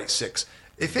quite a great 6.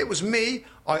 If it was me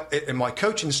and my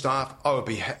coaching staff, I'd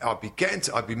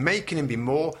be making him be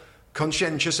more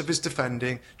conscientious of his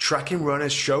defending, tracking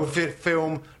runners, show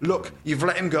film. Look, you've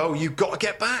let him go. You've got to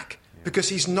get back because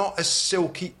he's not a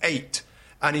silky 8,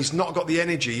 and he's not got the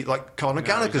energy like Conor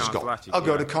Gallagher's got. Athletic, I'll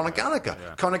go to Conor Gallagher.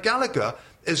 Yeah. Conor Gallagher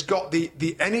has got the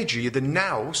energy, the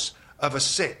nous of a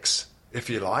 6, if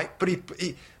you like. But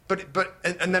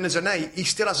then as an 8, he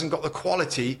still hasn't got the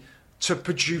quality to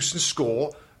produce and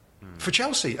score for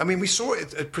Chelsea. I mean, we saw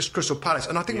it at Crystal Palace,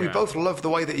 and I think we both love the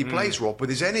way that he plays, Rob, with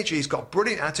his energy. He's got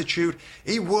brilliant attitude.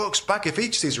 He works back. If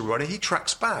he sees a runner, he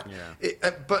tracks back.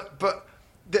 Yeah. But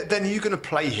then you're going to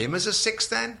play him as a 6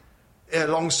 then?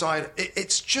 Alongside...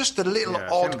 It's just a little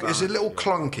odd. It's a little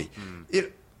clunky.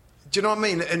 Do you know what I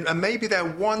mean? And maybe they're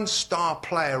one star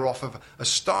player off of a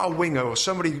star winger or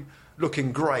somebody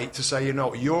looking great to say,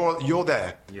 you're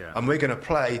there, and we're going to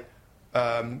play...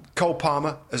 Cole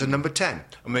Palmer as a number 10,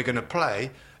 and we're going to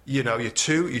play, your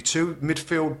two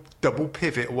midfield double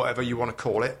pivot or whatever you want to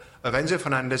call it of Enzo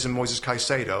Fernandez and Moises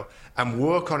Caicedo, and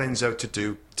work on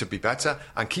Enzo to be better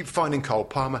and keep finding Cole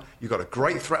Palmer. You've got a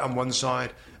great threat on one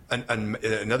side and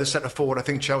another centre forward. I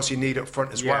think Chelsea need up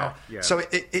front as well. Yeah. So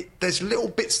there's little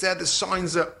bits there that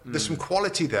signs that there's some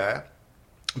quality there,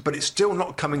 but it's still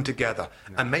not coming together.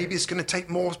 No. And maybe it's going to take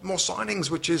more signings,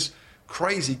 which is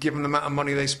crazy given the amount of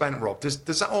money they spent, Rob. Does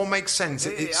that all make sense?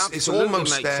 It's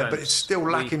almost there, but it's still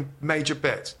lacking major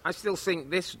bits. I still think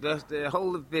the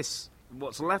whole of this,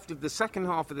 what's left of the second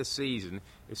half of the season,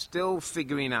 is still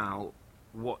figuring out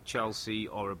what Chelsea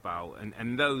are about,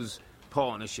 and those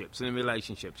partnerships and in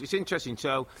relationships. It's interesting.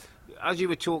 So, as you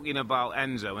were talking about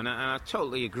Enzo, and I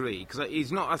totally agree, because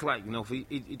he's not athletic enough.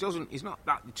 He's not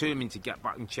that determined to get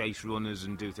back and chase runners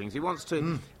and do things. He wants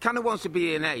to, kind of wants to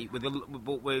be innate with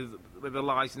a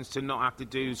license to not have to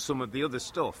do some of the other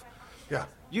stuff. Yeah.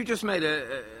 You just made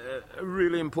a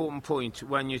really important point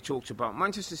when you talked about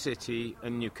Manchester City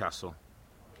and Newcastle.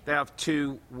 They have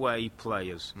two-way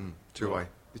players. Two-way.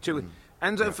 The two-way.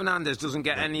 Enzo Fernandez doesn't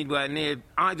get anywhere near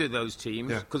either of those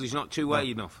teams because he's not two-way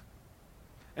enough.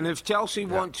 And if Chelsea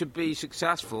want to be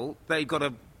successful, they've got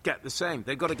to get the same.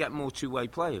 They've got to get more two-way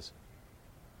players.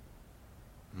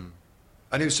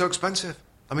 And he was so expensive.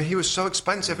 I mean, he was so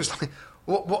expensive. It's like,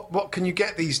 what can you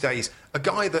get these days? A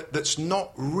guy that's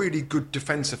not really good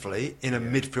defensively in a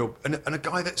midfield, and a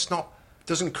guy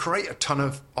doesn't create a ton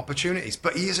of opportunities,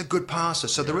 but he is a good passer.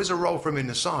 So there is a role for him in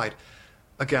the side.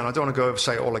 Again, I don't want to go over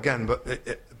say it all again, but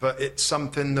it's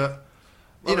something that.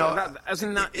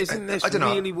 Isn't this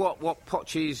really what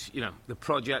Poch's, the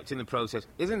project in the process?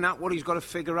 Isn't that what he's got to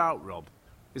figure out, Rob?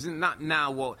 Isn't that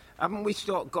now what? Haven't we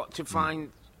got to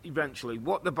find eventually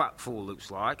what the back four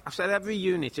looks like? I've said every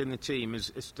unit in the team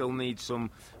still needs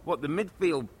what the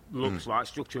midfield looks like,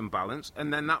 structure and balance,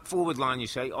 and then that forward line. You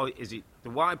say, is it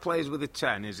the wide players with a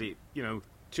 10? Is it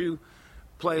two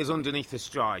players underneath a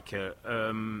striker?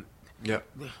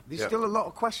 There's still a lot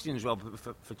of questions, Rob,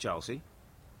 for Chelsea.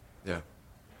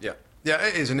 Yeah,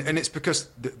 it is, and it's because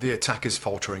the attack is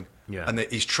faltering, and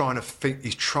he's trying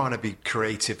to be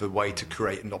creative, a way to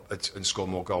create and score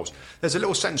more goals. There's a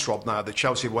little sense, Rob, now that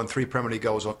Chelsea have won three Premier League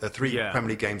games on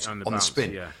the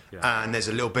spin, and there's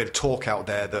a little bit of talk out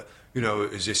there that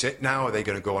is this it now? Are they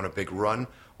going to go on a big run?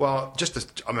 Well,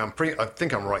 I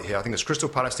think I'm right here. I think it's Crystal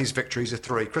Palace. These victories are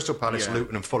 3: Crystal Palace,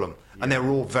 Luton, and Fulham, and they're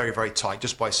all very, very tight,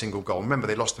 just by a single goal. Remember,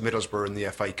 they lost to Middlesbrough in the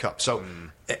FA Cup, so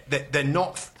they're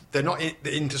not. They're not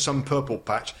into some purple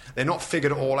patch. They're not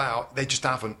figured it all out. They just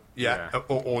haven't yet,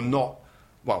 or not.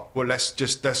 Well, let's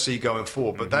see going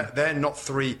forward. But they're not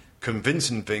 3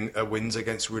 convincing wins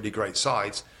against really great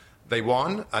sides. They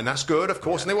won, and that's good, of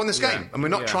course, and they won this game. And we're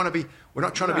not trying to be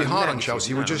hard on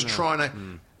Chelsea. We're just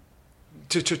trying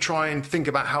to try and think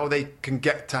about how they can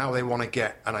get to how they want to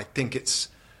get. And I think it's.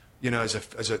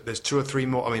 There's 2 or 3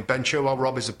 more. I mean, Ben Chilwell,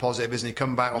 Rob, is a positive, isn't he?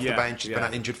 Come back off the bench. He's been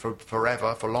out injured for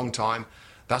a long time.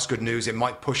 That's good news. It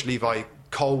might push Levi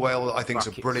Colwill, I think, is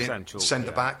a brilliant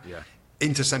centre back,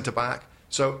 into centre back.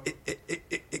 So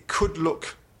it could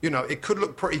look, it could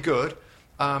look pretty good.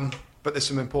 But there's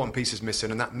some important pieces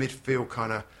missing, and that midfield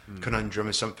kind of conundrum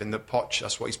is something that Poch,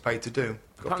 that's what he's paid to do.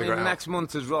 Apparently next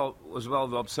month as well,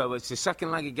 Rob. So it's the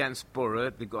second leg against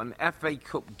Borough. They've got an FA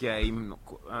Cup game,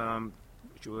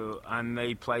 and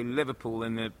they play Liverpool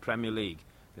in the Premier League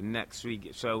the next week.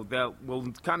 So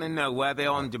we'll kind of know where they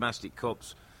are in domestic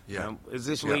cups. Is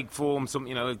this league form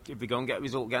something, if we go and get a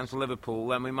result against Liverpool,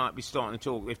 then we might be starting to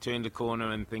talk. We've turned a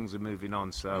corner and things are moving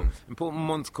on. So, important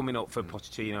month coming up for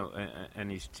Pochettino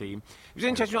and his team. It was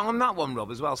interesting on that one,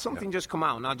 Rob, as well. Something just come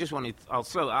out, and I'll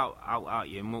throw it out at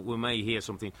you, and we may hear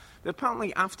something. But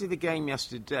apparently, after the game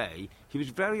yesterday, he was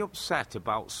very upset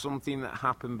about something that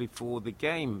happened before the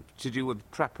game to do with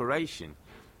preparation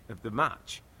of the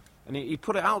match. And he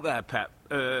put it out there,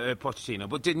 Pochettino,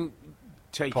 but didn't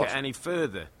take it any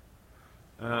further.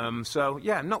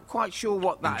 Not quite sure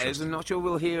what that is, and not sure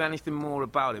we'll hear anything more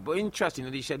about it. But interesting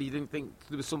that he said he didn't think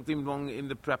there was something wrong in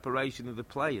the preparation of the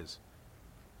players.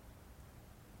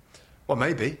 Well,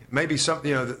 maybe some,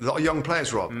 a lot of young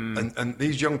players, Rob, and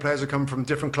these young players have come from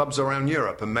different clubs around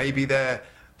Europe, and maybe their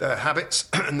habits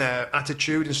and their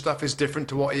attitude and stuff is different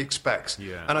to what he expects.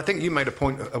 And I think you made a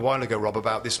point a while ago, Rob,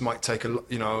 about this might take a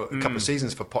couple of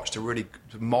seasons for Poch to really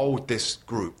mould this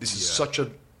group. This is such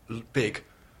a big,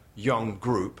 young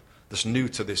group that's new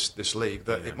to this league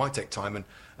that it might take time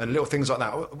and little things like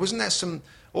that. Wasn't some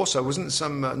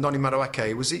Noni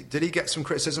Madueke? Did he get some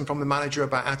criticism from the manager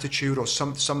about attitude or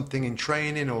something in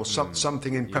training or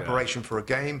something in preparation for a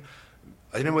game?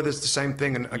 I don't know whether it's the same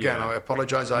thing. And again, I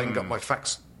apologise, I haven't got my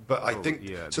facts. But I think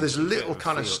so. There's little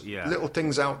little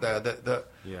things out there that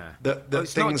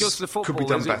it's things not just the football, could be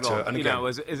done better. And again,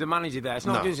 as a manager there, it's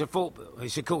not just a football.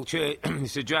 It's a culture.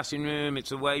 It's a dressing room.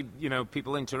 It's the way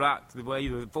people interact. The way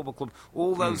the football club.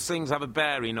 All those things have a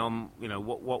bearing on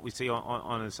what we see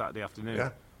on a Saturday afternoon. Yeah.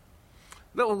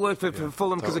 Little word for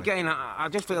Fulham, because again, I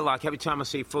just feel like every time I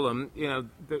see Fulham,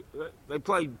 they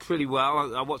played pretty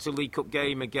well. I watched the League Cup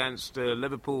game against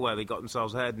Liverpool where they got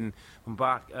themselves ahead and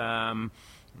back.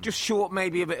 Just short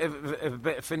maybe of a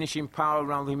bit of finishing power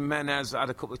around him. Jimenez had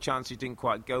a couple of chances, didn't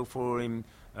quite go for him.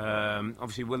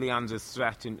 Obviously, Willian's a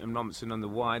threat and Robinson on the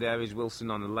wide areas, Wilson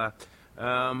on the left.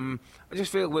 I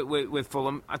just feel with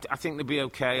Fulham, I think they'll be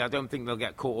okay. I don't think they'll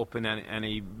get caught up in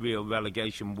any real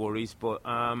relegation worries. But,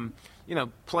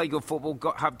 play good football,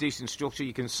 have decent structure.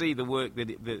 You can see the work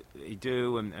that they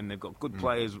do, and they've got good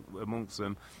players amongst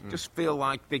them. Just feel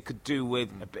like they could do with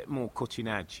a bit more cutting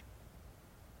edge.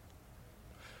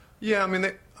 Yeah,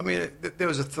 there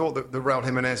was a thought that Raul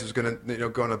Jimenez was going to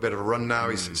go on a bit of a run now.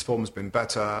 His form's been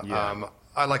better. Yeah.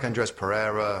 I like Andres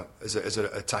Pereira as an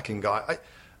attacking guy.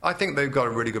 I think they've got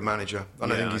a really good manager,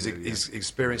 and I think he's an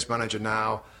experienced manager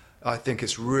now. I think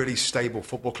it's really stable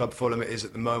football club Fulham it is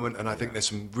at the moment, and I think there's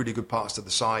some really good parts to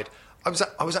the side. I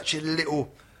was actually a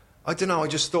little, I don't know. I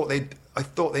just thought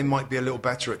they might be a little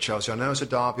better at Chelsea. I know it's a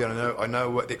derby, and I know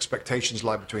what the expectations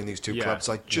lie between these two clubs.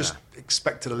 I just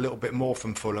expected a little bit more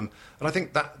from Fulham, and I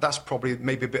think that's probably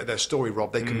maybe a bit of their story,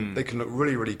 Rob. They can look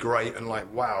really, really great, and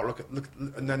like wow, look,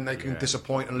 and then they can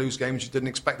disappoint and lose games you didn't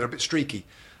expect. They're a bit streaky.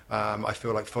 I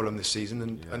feel like Fulham this season,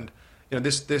 and they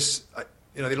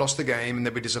lost the game and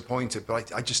they'll be disappointed.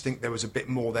 But I just think there was a bit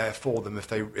more there for them if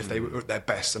they were at their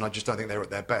best, and I just don't think they were at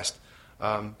their best.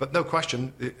 But no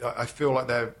question, I feel like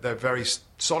they're very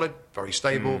solid, very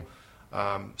stable.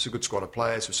 It's a good squad of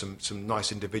players with some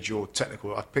nice individual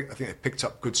technical. I think they've picked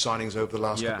up good signings over the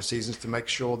last couple of seasons to make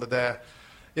sure that they're.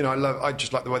 I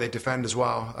just like the way they defend as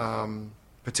well,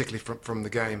 particularly from the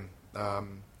game.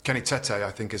 Kenny Tete,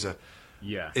 I think, is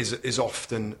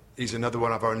often he's another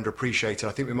one I've underappreciated.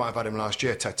 I think we might have had him last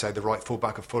year, Tete, the right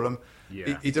fullback of Fulham.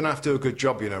 Yeah. He didn't have to do a good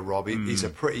job, Rob. He's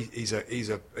a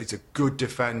good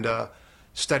defender,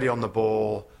 steady on the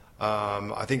ball.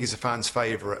 I think he's a fan's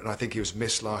favourite, and I think he was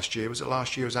missed last year. Was it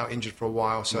last year? He was out injured for a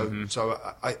while, so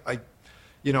I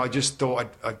just thought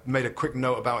I'd made a quick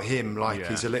note about him. Like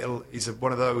he's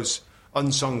one of those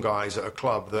unsung guys at a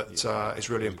club that is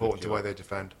really important to the way they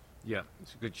defend. Yeah,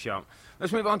 it's a good shout.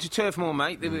 Let's move on to Turf Moor,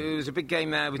 mate. There was a big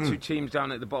game there with two teams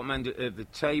down at the bottom end of the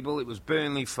table. It was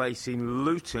Burnley facing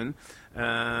Luton in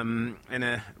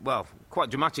a, quite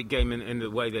dramatic game in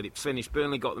the way that it finished.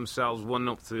 Burnley got themselves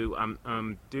 1-0 through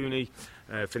Dooney,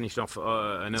 finished off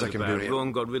another bad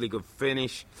run, got a really good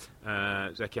finish,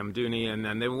 Zeki Dooney, and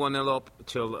then they were 1-0 up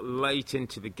till late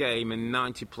into the game, and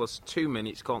 90 plus 2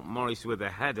 minutes, Colton Morris with a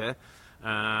header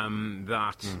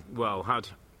had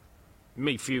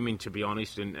me fuming, to be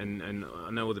honest, and I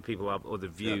know other people have other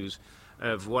views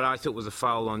of what I thought was a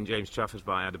foul on James Trafford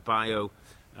by Adebayo.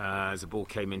 As the ball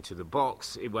came into the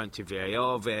box, it went to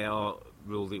VAR. VAR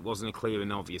ruled it wasn't a clear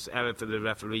and obvious error for the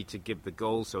referee to give the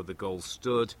goal, so the goal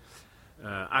stood.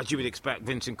 As you would expect,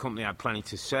 Vincent Kompany had plenty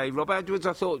to say. Rob Edwards,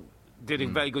 I thought, did a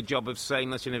very good job of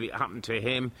saying, listen, if it happened to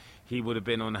him, he would have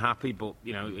been unhappy, but,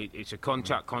 it's a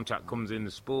contact. Contact comes in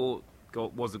the sport.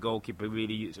 Was the goalkeeper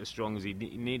really as strong as he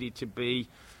needed to be?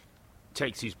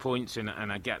 Takes his points, and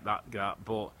I get that.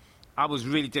 But I was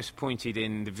really disappointed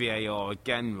in the VAR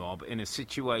again, Rob, in a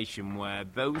situation where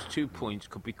those 2 points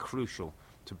could be crucial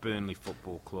to Burnley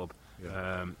Football Club.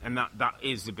 Yeah. And that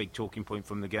is the big talking point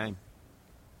from the game.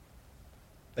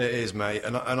 It is, mate,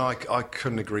 and I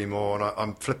couldn't agree more. And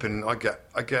I'm flipping. I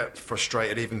get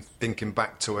frustrated even thinking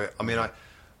back to it. I mean,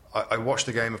 I watched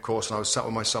the game, of course, and I was sat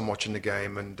with my son watching the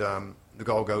game, and the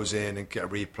goal goes in and get a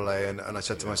replay, and I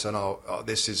said to my son,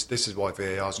 this is why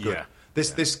VAR's good. Yeah.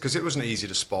 This because it wasn't easy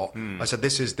to spot. I said,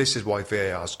 this is why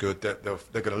VAR's good. They're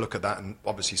going to look at that and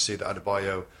obviously see that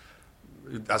Adebayo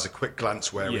has a quick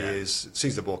glance where he is,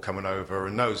 sees the ball coming over,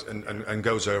 and knows and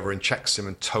goes over and checks him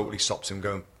and totally stops him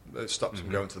going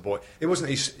to the boy. It wasn't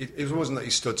that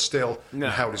he stood still and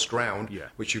held his ground,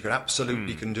 which you can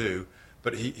absolutely can do,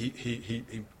 but he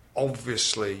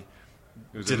obviously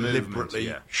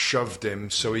deliberately shoved him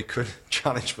so he could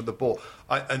challenge for the ball.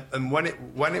 And when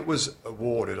it was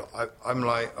awarded, I'm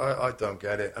like, I don't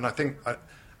get it. And I think,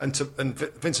 and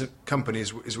Vincent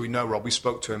Kompany, as we know, Rob, we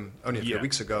spoke to him only a few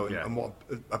weeks ago, and what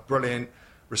a brilliant,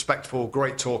 respectful,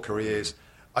 great talker he is.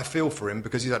 I feel for him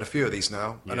because he's had a few of these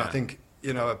now, and I think,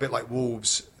 a bit like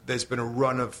Wolves, there's been a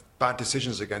run of bad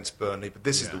decisions against Burnley, but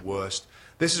this is the worst.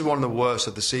 This is one of the worst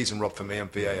of the season, Rob, for me on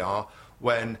VAR,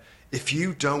 when if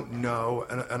you don't know,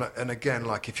 and again,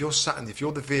 like if you're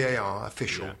the VAR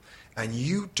official and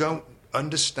you don't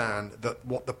understand that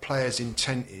what the player's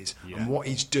intent is and what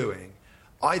he's doing,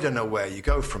 I don't know where you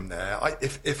go from there. I'm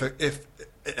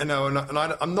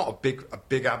not a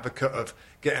big advocate of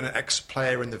getting an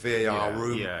ex-player in the VAR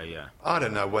room. I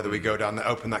don't know whether we go down there,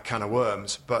 open that can of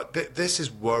worms, but this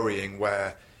is worrying.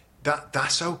 Where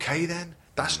that's okay then?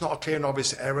 That's not a clear and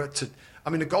obvious error.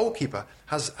 The goalkeeper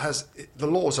has the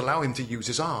laws allow him to use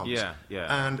his arms.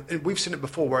 And we've seen it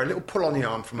before, where a little pull on the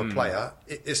arm from a player,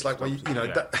 it's like,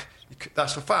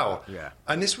 that's a foul. Yeah.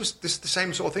 And this was the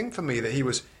same sort of thing for me, that he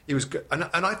was good. And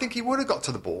I think he would have got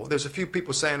to the ball. There's a few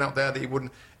people saying out there that he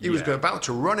wouldn't. He was about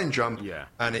to run and jump,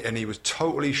 and he was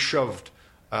totally shoved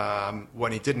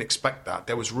when he didn't expect that.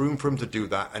 There was room for him to do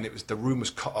that, and the room was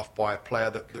cut off by a player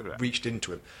that reached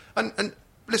into him. And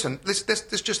listen, this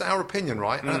is just our opinion,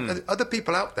 right? And other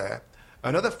people out there.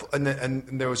 And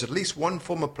there was at least one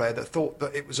former player that thought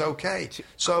that it was okay.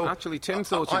 So actually, Tim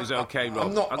thought it was okay,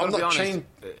 Rob. I'm not changed.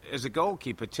 As a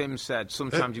goalkeeper, Tim said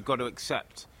sometimes you've got to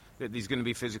accept that there's going to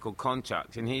be physical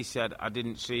contact, and he said I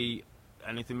didn't see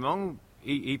anything wrong.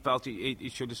 He felt he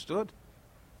should have stood.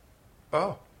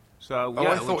 Oh. So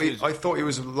I thought he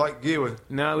was like you.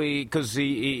 No, because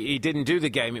he didn't do the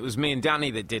game. It was me and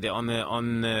Danny that did it on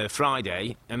the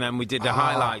Friday, and then we did the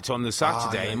highlights on the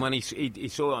Saturday. And when he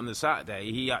saw it on the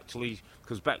Saturday, he actually,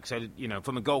 because Beck said,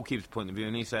 from a goalkeeper's point of view,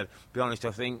 and he said, "Be honest,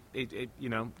 I think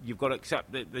you've got to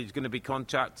accept that there's going to be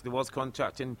contact. There was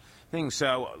contact and things."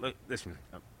 So listen.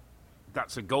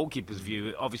 That's a goalkeeper's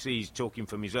view. Obviously, he's talking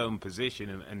from his own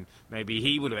position, and maybe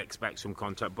he would have expected some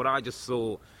contact. But I just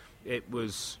thought it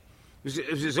was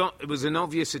an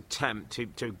obvious attempt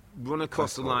to run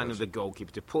across the line of the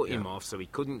goalkeeper, to put him off so he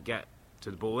couldn't get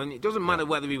to the ball. And it doesn't matter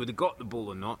whether he would have got the ball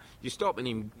or not. You're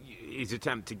stopping his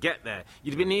attempt to get there.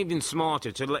 You'd have been even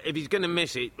smarter if he's going to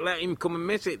miss it, let him come and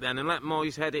miss it then, and let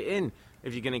Moyes head it in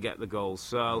if you're going to get the goal.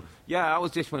 So, I was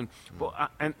disappointed.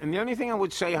 But and the only thing I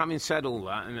would say, having said all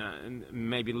that, and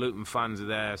maybe Luton fans are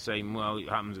there saying, well, it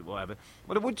happens, whatever,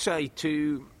 what I would say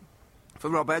for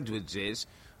Rob Edwards is,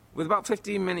 with about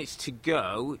 15 minutes to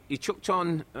go, he chucked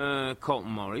on Colton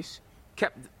Morris,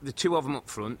 kept the two of them up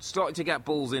front, started to get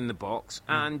balls in the box,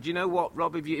 and you know what,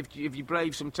 Rob, if you're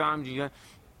brave sometimes, you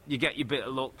get your bit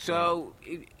of luck. So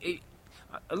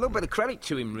a little bit of credit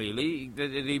to him, really,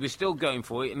 that he was still going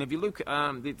for it. And if you look at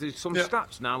there's some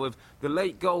stats now of the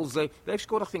late goals, they've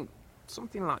scored, I think,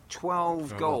 something like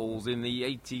 12 goals in the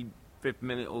 85th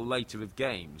minute or later of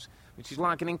games, which is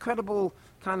like an incredible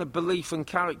kind of belief and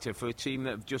character for a team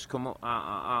that have just come up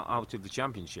out of the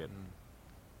Championship.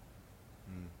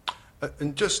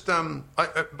 And just, by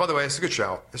the way, it's a good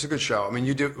shout. It's a good shout. I mean,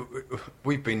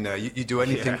 we've been there. You do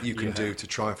anything you can do to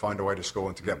try and find a way to score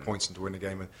and to get points and to win a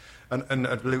game. And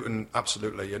at Luton,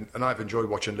 absolutely. And I've enjoyed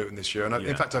watching Luton this year. And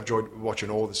in fact, I've enjoyed watching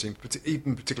all the teams,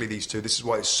 even particularly these two. This is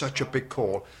why it's such a big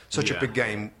call, such a big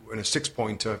game, and a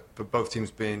 6-pointer for both teams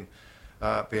being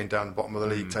down the bottom of the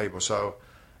league table. So,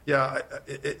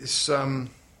 it's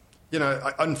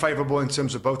unfavourable in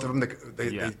terms of both of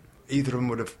them. Either of them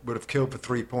would have killed for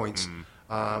 3 points,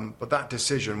 but that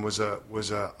decision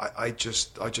I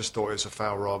just thought it was a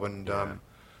foul, Rob, and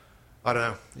I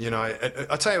don't know.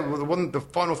 I tell you, the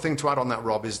final thing to add on that,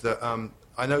 Rob, is that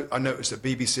I noticed that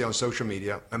BBC on social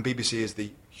media, and BBC is the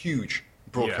huge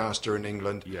broadcaster in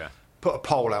England, put a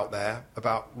poll out there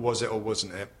about was it or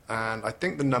wasn't it, and I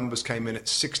think the numbers came in at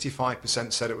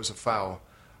 65% said it was a foul.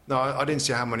 No, I didn't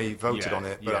see how many voted on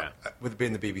it, but with it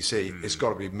being the BBC, it's got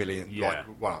to be millions,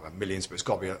 but it's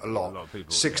got to be a lot. A lot of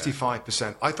people,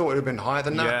 65%. I thought it would have been higher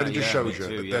than that, but it just shows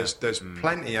you that there's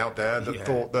plenty out there that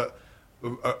thought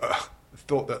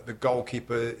that the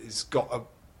goalkeeper has got a.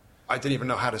 I didn't even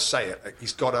know how to say it.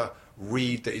 He's got a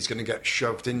read that he's going to get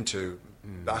shoved into.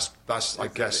 That's. I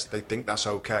guess they think that's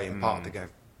okay in part of the game.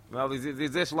 Well,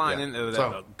 there's this line in there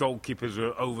that goalkeepers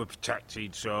are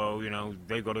overprotected, so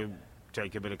they've got to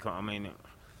take a bit of. I mean,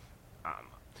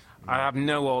 I have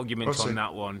no argument on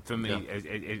that one. For me,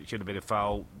 it should have been a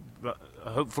foul. But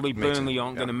hopefully, Burnley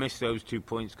aren't going to miss those 2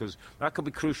 points, because that could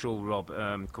be crucial, Rob,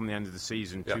 come the end of the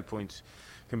season. 2 points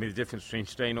can be the difference between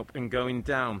staying up and going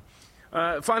down.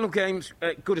 Final games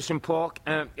at Goodison Park.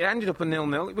 It ended up a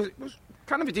 0-0. It was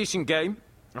kind of a decent game.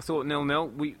 I thought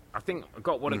 0-0. I think I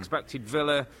got what I expected.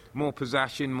 Villa, more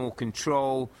possession, more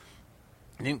control.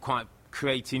 Didn't quite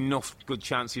create enough good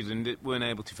chances and weren't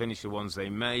able to finish the ones they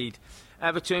made.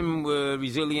 Everton were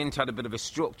resilient, had a bit of a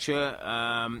structure,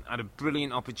 had a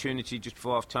brilliant opportunity just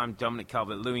before half-time. Dominic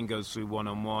Calvert-Lewin goes through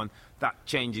one-on-one. That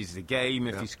changes the game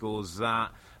if he scores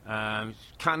that.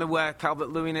 Kind of where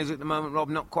Calvert-Lewin is at the moment, Rob,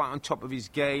 not quite on top of his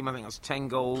game. I think that's 10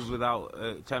 games without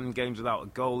a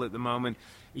goal at the moment.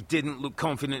 He didn't look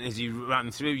confident as he ran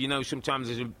through. Sometimes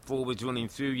as a forward's running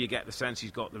through, you get the sense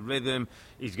he's got the rhythm.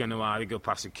 He's going to either go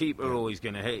past the keeper or he's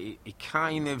going to hit. He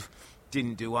kind of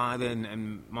didn't do either,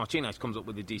 and Martinez comes up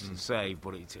with a decent save,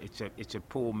 but it's a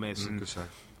poor miss. And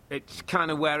it's kind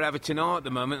of where Everton are at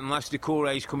the moment, unless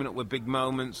Decore's coming up with big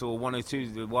moments or one or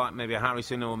two, maybe a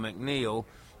Harrison or McNeil.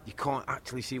 You can't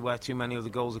actually see where too many of the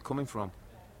goals are coming from.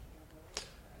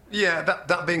 Yeah,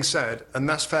 that being said, and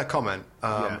that's fair comment,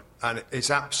 and it's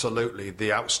absolutely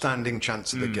the outstanding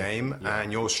chance of the game,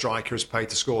 and your striker is paid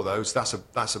to score those. That's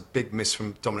a big miss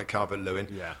from Dominic Calvert-Lewin.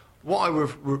 Yeah. What I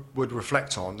would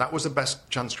reflect on, that was the best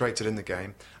chance created in the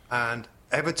game, and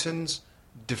Everton's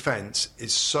defence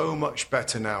is so much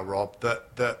better now, Rob,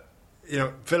 that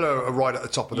Villa are right at the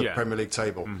top of the Premier League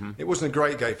table. It wasn't a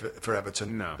great game for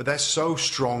Everton, but they're so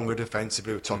stronger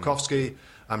defensively with Tarkowski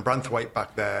and Branthwaite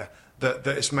back there that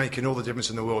it's making all the difference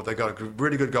in the world. They've got a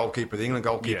really good goalkeeper, the England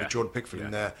goalkeeper, Jordan Pickford,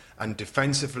 in there, and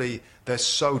defensively they're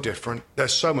so different. They're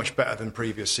so much better than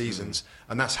previous seasons,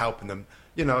 and that's helping them.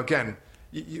 Again,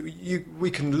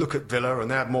 we can look at Villa and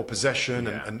they had more possession,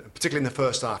 and particularly in the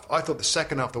first half. I thought the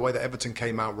second half, the way that Everton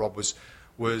came out, Rob,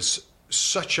 was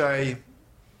such a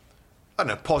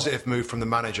positive move from the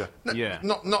manager.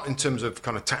 Not in terms of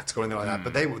kind of tactical or anything like that,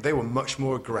 but they were much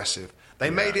more aggressive. They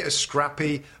made it a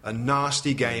scrappy, a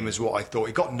nasty game is what I thought.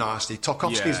 It got nasty.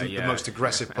 Tarkowski's the most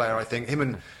aggressive player, I think. Him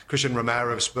and Christian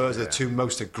Romero of Spurs are the two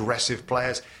most aggressive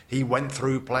players. He went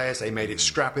through players. They made it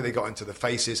scrappy. They got into the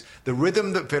faces. The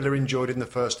rhythm that Villa enjoyed in the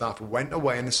first half went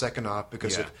away in the second half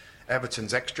because of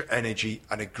Everton's extra energy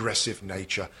and aggressive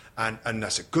nature. And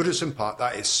that's at Goodison Park.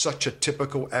 That is such a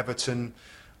typical Everton,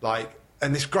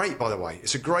 and it's great, by the way.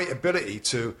 It's a great ability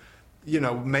to...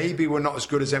 maybe we're not as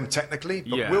good as them technically,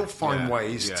 but we'll find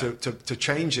ways to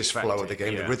change this flow of the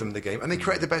game, the rhythm of the game, and they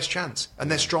create the best chance, and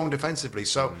they're strong defensively.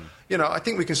 So, I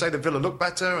think we can say that Villa looked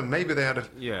better, and maybe they had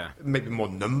maybe more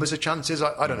numbers of chances.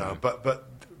 I don't know, but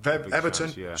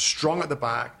Everton strong at the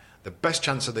back, the best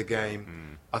chance of the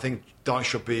game. I think Dyche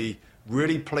should be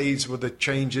really pleased with the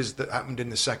changes that happened in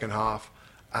the second half.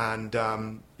 And,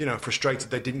 frustrated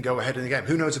they didn't go ahead in the game.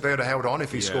 Who knows if they would have held on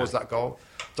if he scores that goal,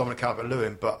 Dominic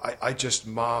Calvert-Lewin. But I just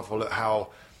marvel at how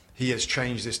he has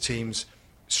changed this team's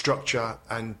structure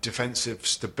and defensive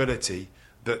stability,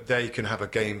 that they can have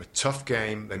a tough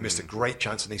game. They missed a great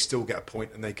chance and they still get a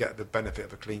point and they get the benefit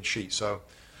of a clean sheet. So,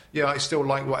 I still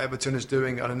like what Everton is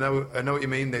doing. And I know what you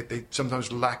mean. They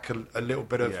sometimes lack a little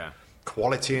bit of...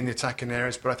 quality in the attacking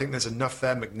areas, but I think there's enough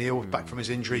there. McNeil, back from his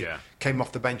injury, came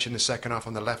off the bench in the second half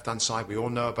on the left-hand side. We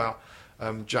all know about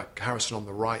Jack Harrison on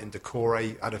the right, and Decore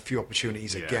had a few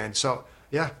opportunities again. So,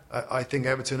 I think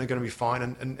Everton are going to be fine,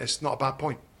 and it's not a bad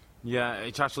point. Yeah,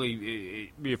 it's actually it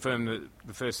reaffirmed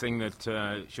the first thing that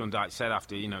Sean Dyche said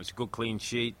after, it's a good clean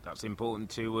sheet. That's important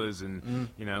to us. And,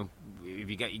 if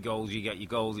you get your goals, you get your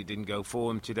goals. It didn't go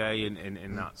for him today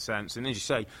in that sense. And as you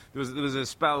say, there was a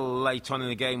spell late on in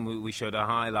the game we showed a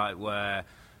highlight where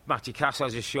Matty Cass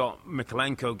has a shot,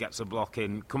 Mikalenko gets a block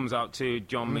in, comes out to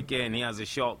John McGinn, he has a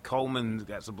shot, Coleman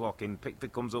gets a block in,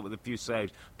 Pickford comes up with a few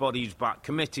saves, bodies back,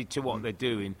 committed to what they're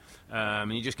doing,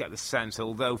 and you just get the sense,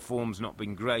 although form's not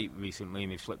been great recently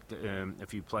and they've slipped a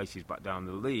few places back down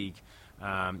the league,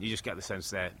 you just get the sense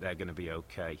they're going to be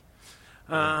okay.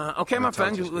 Okay, my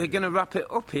friends, we're going to wrap it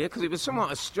up here because it was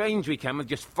somewhat a strange weekend with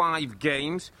just 5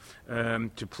 games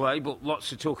to play, but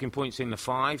lots of talking points in the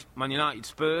 5. Man United,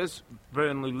 Spurs,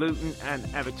 Burnley, Luton and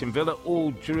Everton Villa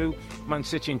all drew. Man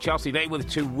City and Chelsea, they were the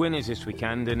 2 winners this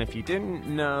weekend, and if you didn't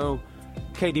know,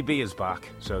 KDB is back,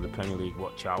 so the Premier League,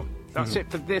 watch out. That's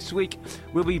it for this week.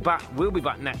 We'll be back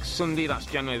next Sunday. That's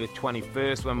January the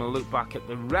 21st, when we'll look back at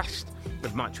the rest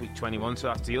of match week 21. So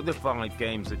that's the other 5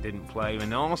 games that didn't play.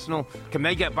 And Arsenal, can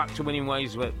they get back to winning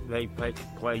ways where they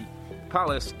play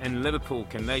Palace? And Liverpool,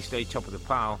 can they stay top of the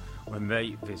pile when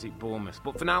they visit Bournemouth?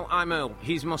 But for now, I'm Earl.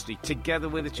 He's Musty. Together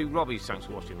with the 2 Robbies. Thanks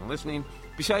for watching and listening.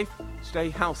 Be safe. Stay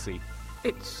healthy.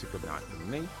 It's a good night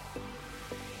from me.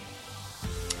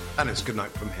 And it's good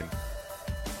night from him.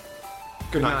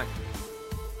 Good night.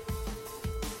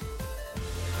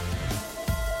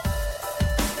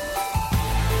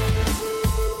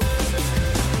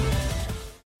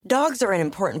 Dogs are an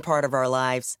important part of our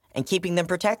lives, and keeping them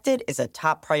protected is a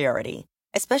top priority,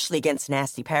 especially against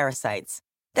nasty parasites.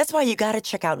 That's why you gotta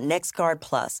check out NexGard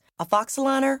Plus,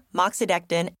 Afoxolaner,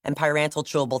 Moxidectin, and Pyrantel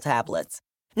chewable tablets.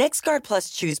 NexGard Plus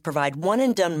chews provide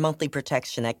one-and-done monthly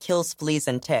protection that kills fleas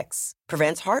and ticks,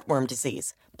 prevents heartworm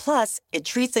disease. Plus, it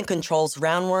treats and controls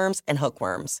roundworms and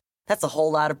hookworms. That's a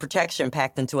whole lot of protection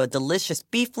packed into a delicious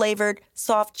beef-flavored,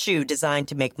 soft chew designed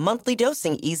to make monthly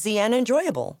dosing easy and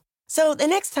enjoyable. So the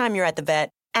next time you're at the vet,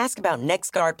 ask about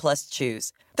NexGard Plus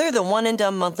chews. They're the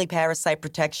one-and-done monthly parasite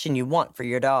protection you want for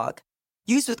your dog.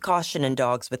 Use with caution in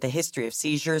dogs with a history of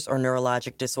seizures or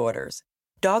neurologic disorders.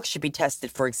 Dogs should be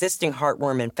tested for existing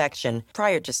heartworm infection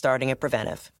prior to starting a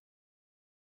preventive.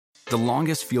 The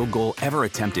longest field goal ever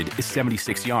attempted is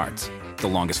 76 yards. The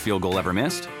longest field goal ever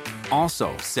missed?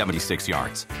 Also 76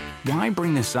 yards. Why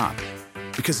bring this up?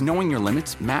 Because knowing your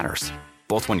limits matters,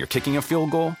 both when you're kicking a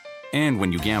field goal and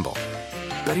when you gamble.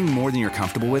 Betting more than you're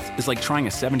comfortable with is like trying a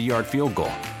 70-yard field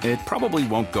goal. It probably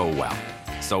won't go well.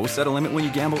 So set a limit when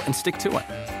you gamble and stick to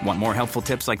it. Want more helpful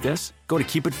tips like this? Go to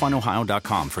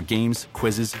keepitfunohio.com for games,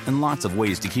 quizzes, and lots of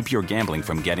ways to keep your gambling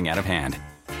from getting out of hand.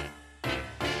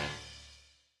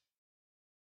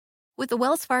 With the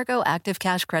Wells Fargo Active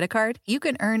Cash Credit Card, you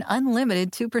can earn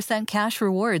unlimited 2% cash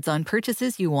rewards on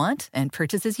purchases you want and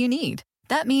purchases you need.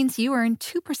 That means you earn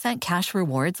 2% cash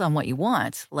rewards on what you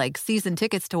want, like season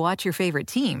tickets to watch your favorite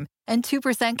team, and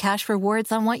 2% cash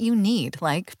rewards on what you need,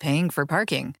 like paying for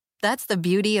parking. That's the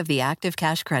beauty of the Active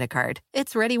Cash Credit Card.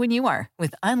 It's ready when you are,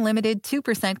 with unlimited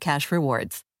 2% cash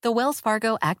rewards. The Wells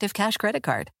Fargo Active Cash Credit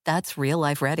Card. That's real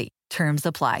life ready. Terms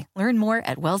apply. Learn more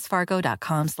at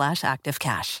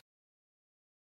wellsfargo.com/activecash.